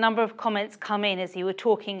we've had a number of comments come in as you were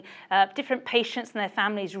talking, different patients and their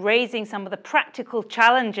families raising some of the practical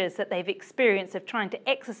challenges that they've experienced of trying to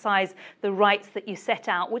exercise the rights that you set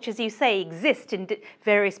out, which, as you say, exist in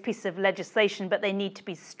various pieces of legislation, but they need to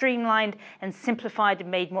be streamlined and simplified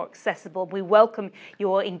and made more accessible. We welcome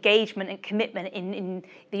your engagement and commitment in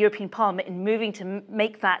the European Parliament in moving to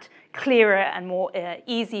make that clearer and more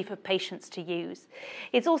easy for patients to use.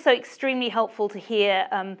 It's also extremely helpful to hear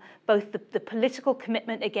both the political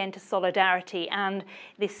commitment again to solidarity and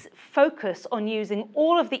this focus on using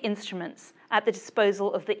all of the instruments at the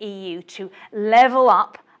disposal of the EU to level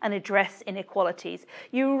up and address inequalities.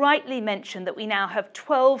 You rightly mentioned that we now have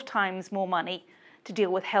 12 times more money to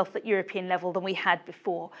deal with health at European level than we had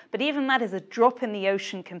before. But even that is a drop in the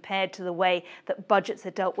ocean compared to the way that budgets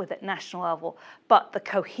are dealt with at national level. But the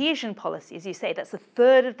cohesion policy, as you say, that's a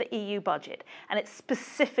third of the EU budget, and it's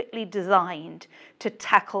specifically designed to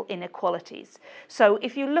tackle inequalities. So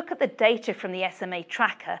if you look at the data from the SMA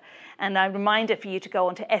tracker, and a reminder for you to go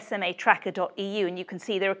onto smatracker.eu, and you can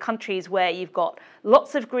see there are countries where you've got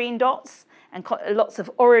lots of green dots and lots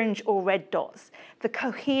of orange or red dots. The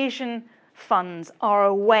cohesion funds are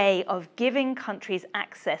a way of giving countries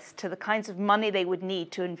access to the kinds of money they would need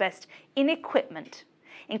to invest in equipment,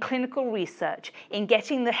 in clinical research, in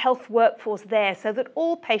getting the health workforce there so that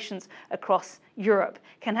all patients across Europe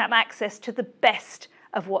can have access to the best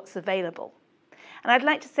of what's available. And I'd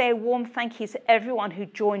like to say a warm thank you to everyone who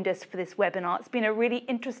joined us for this webinar. It's been a really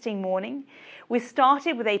interesting morning. We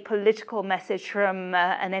started with a political message from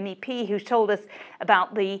an MEP who told us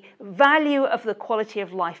about the value of the quality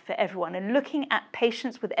of life for everyone and looking at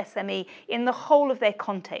patients with SME in the whole of their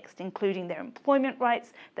context, including their employment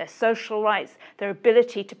rights, their social rights, their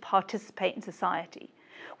ability to participate in society.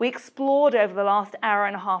 We explored over the last hour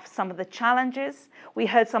and a half some of the challenges. We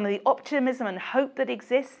heard some of the optimism and hope that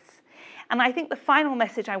exists. And I think the final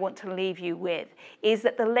message I want to leave you with is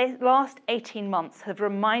that the last 18 months have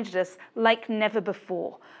reminded us, like never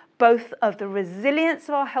before, both of the resilience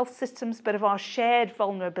of our health systems, but of our shared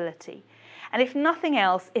vulnerability. And if nothing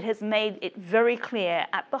else, it has made it very clear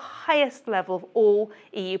at the highest level of all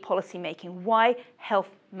EU policymaking why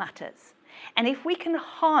health matters. And if we can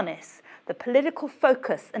harness the political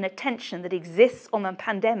focus and attention that exists on the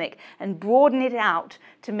pandemic and broaden it out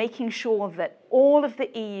to making sure that all of the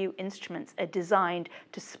EU instruments are designed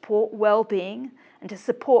to support well-being and to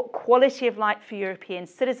support quality of life for European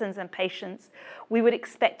citizens and patients, we would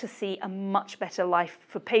expect to see a much better life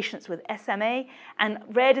for patients with SMA and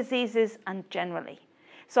rare diseases and generally.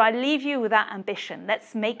 So I leave you with that ambition.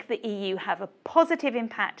 Let's make the EU have a positive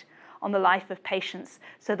impact on the life of patients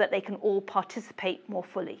so that they can all participate more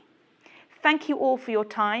fully. Thank you all for your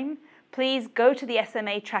time. Please go to the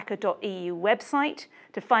smatracker.eu website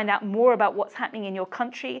to find out more about what's happening in your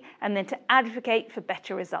country and then to advocate for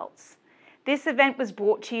better results. This event was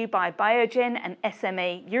brought to you by Biogen and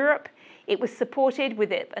SMA Europe. It was supported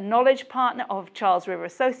with a knowledge partner of Charles River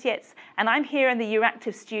Associates, and I'm here in the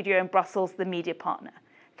Euractiv studio in Brussels, the media partner.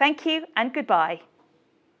 Thank you and goodbye.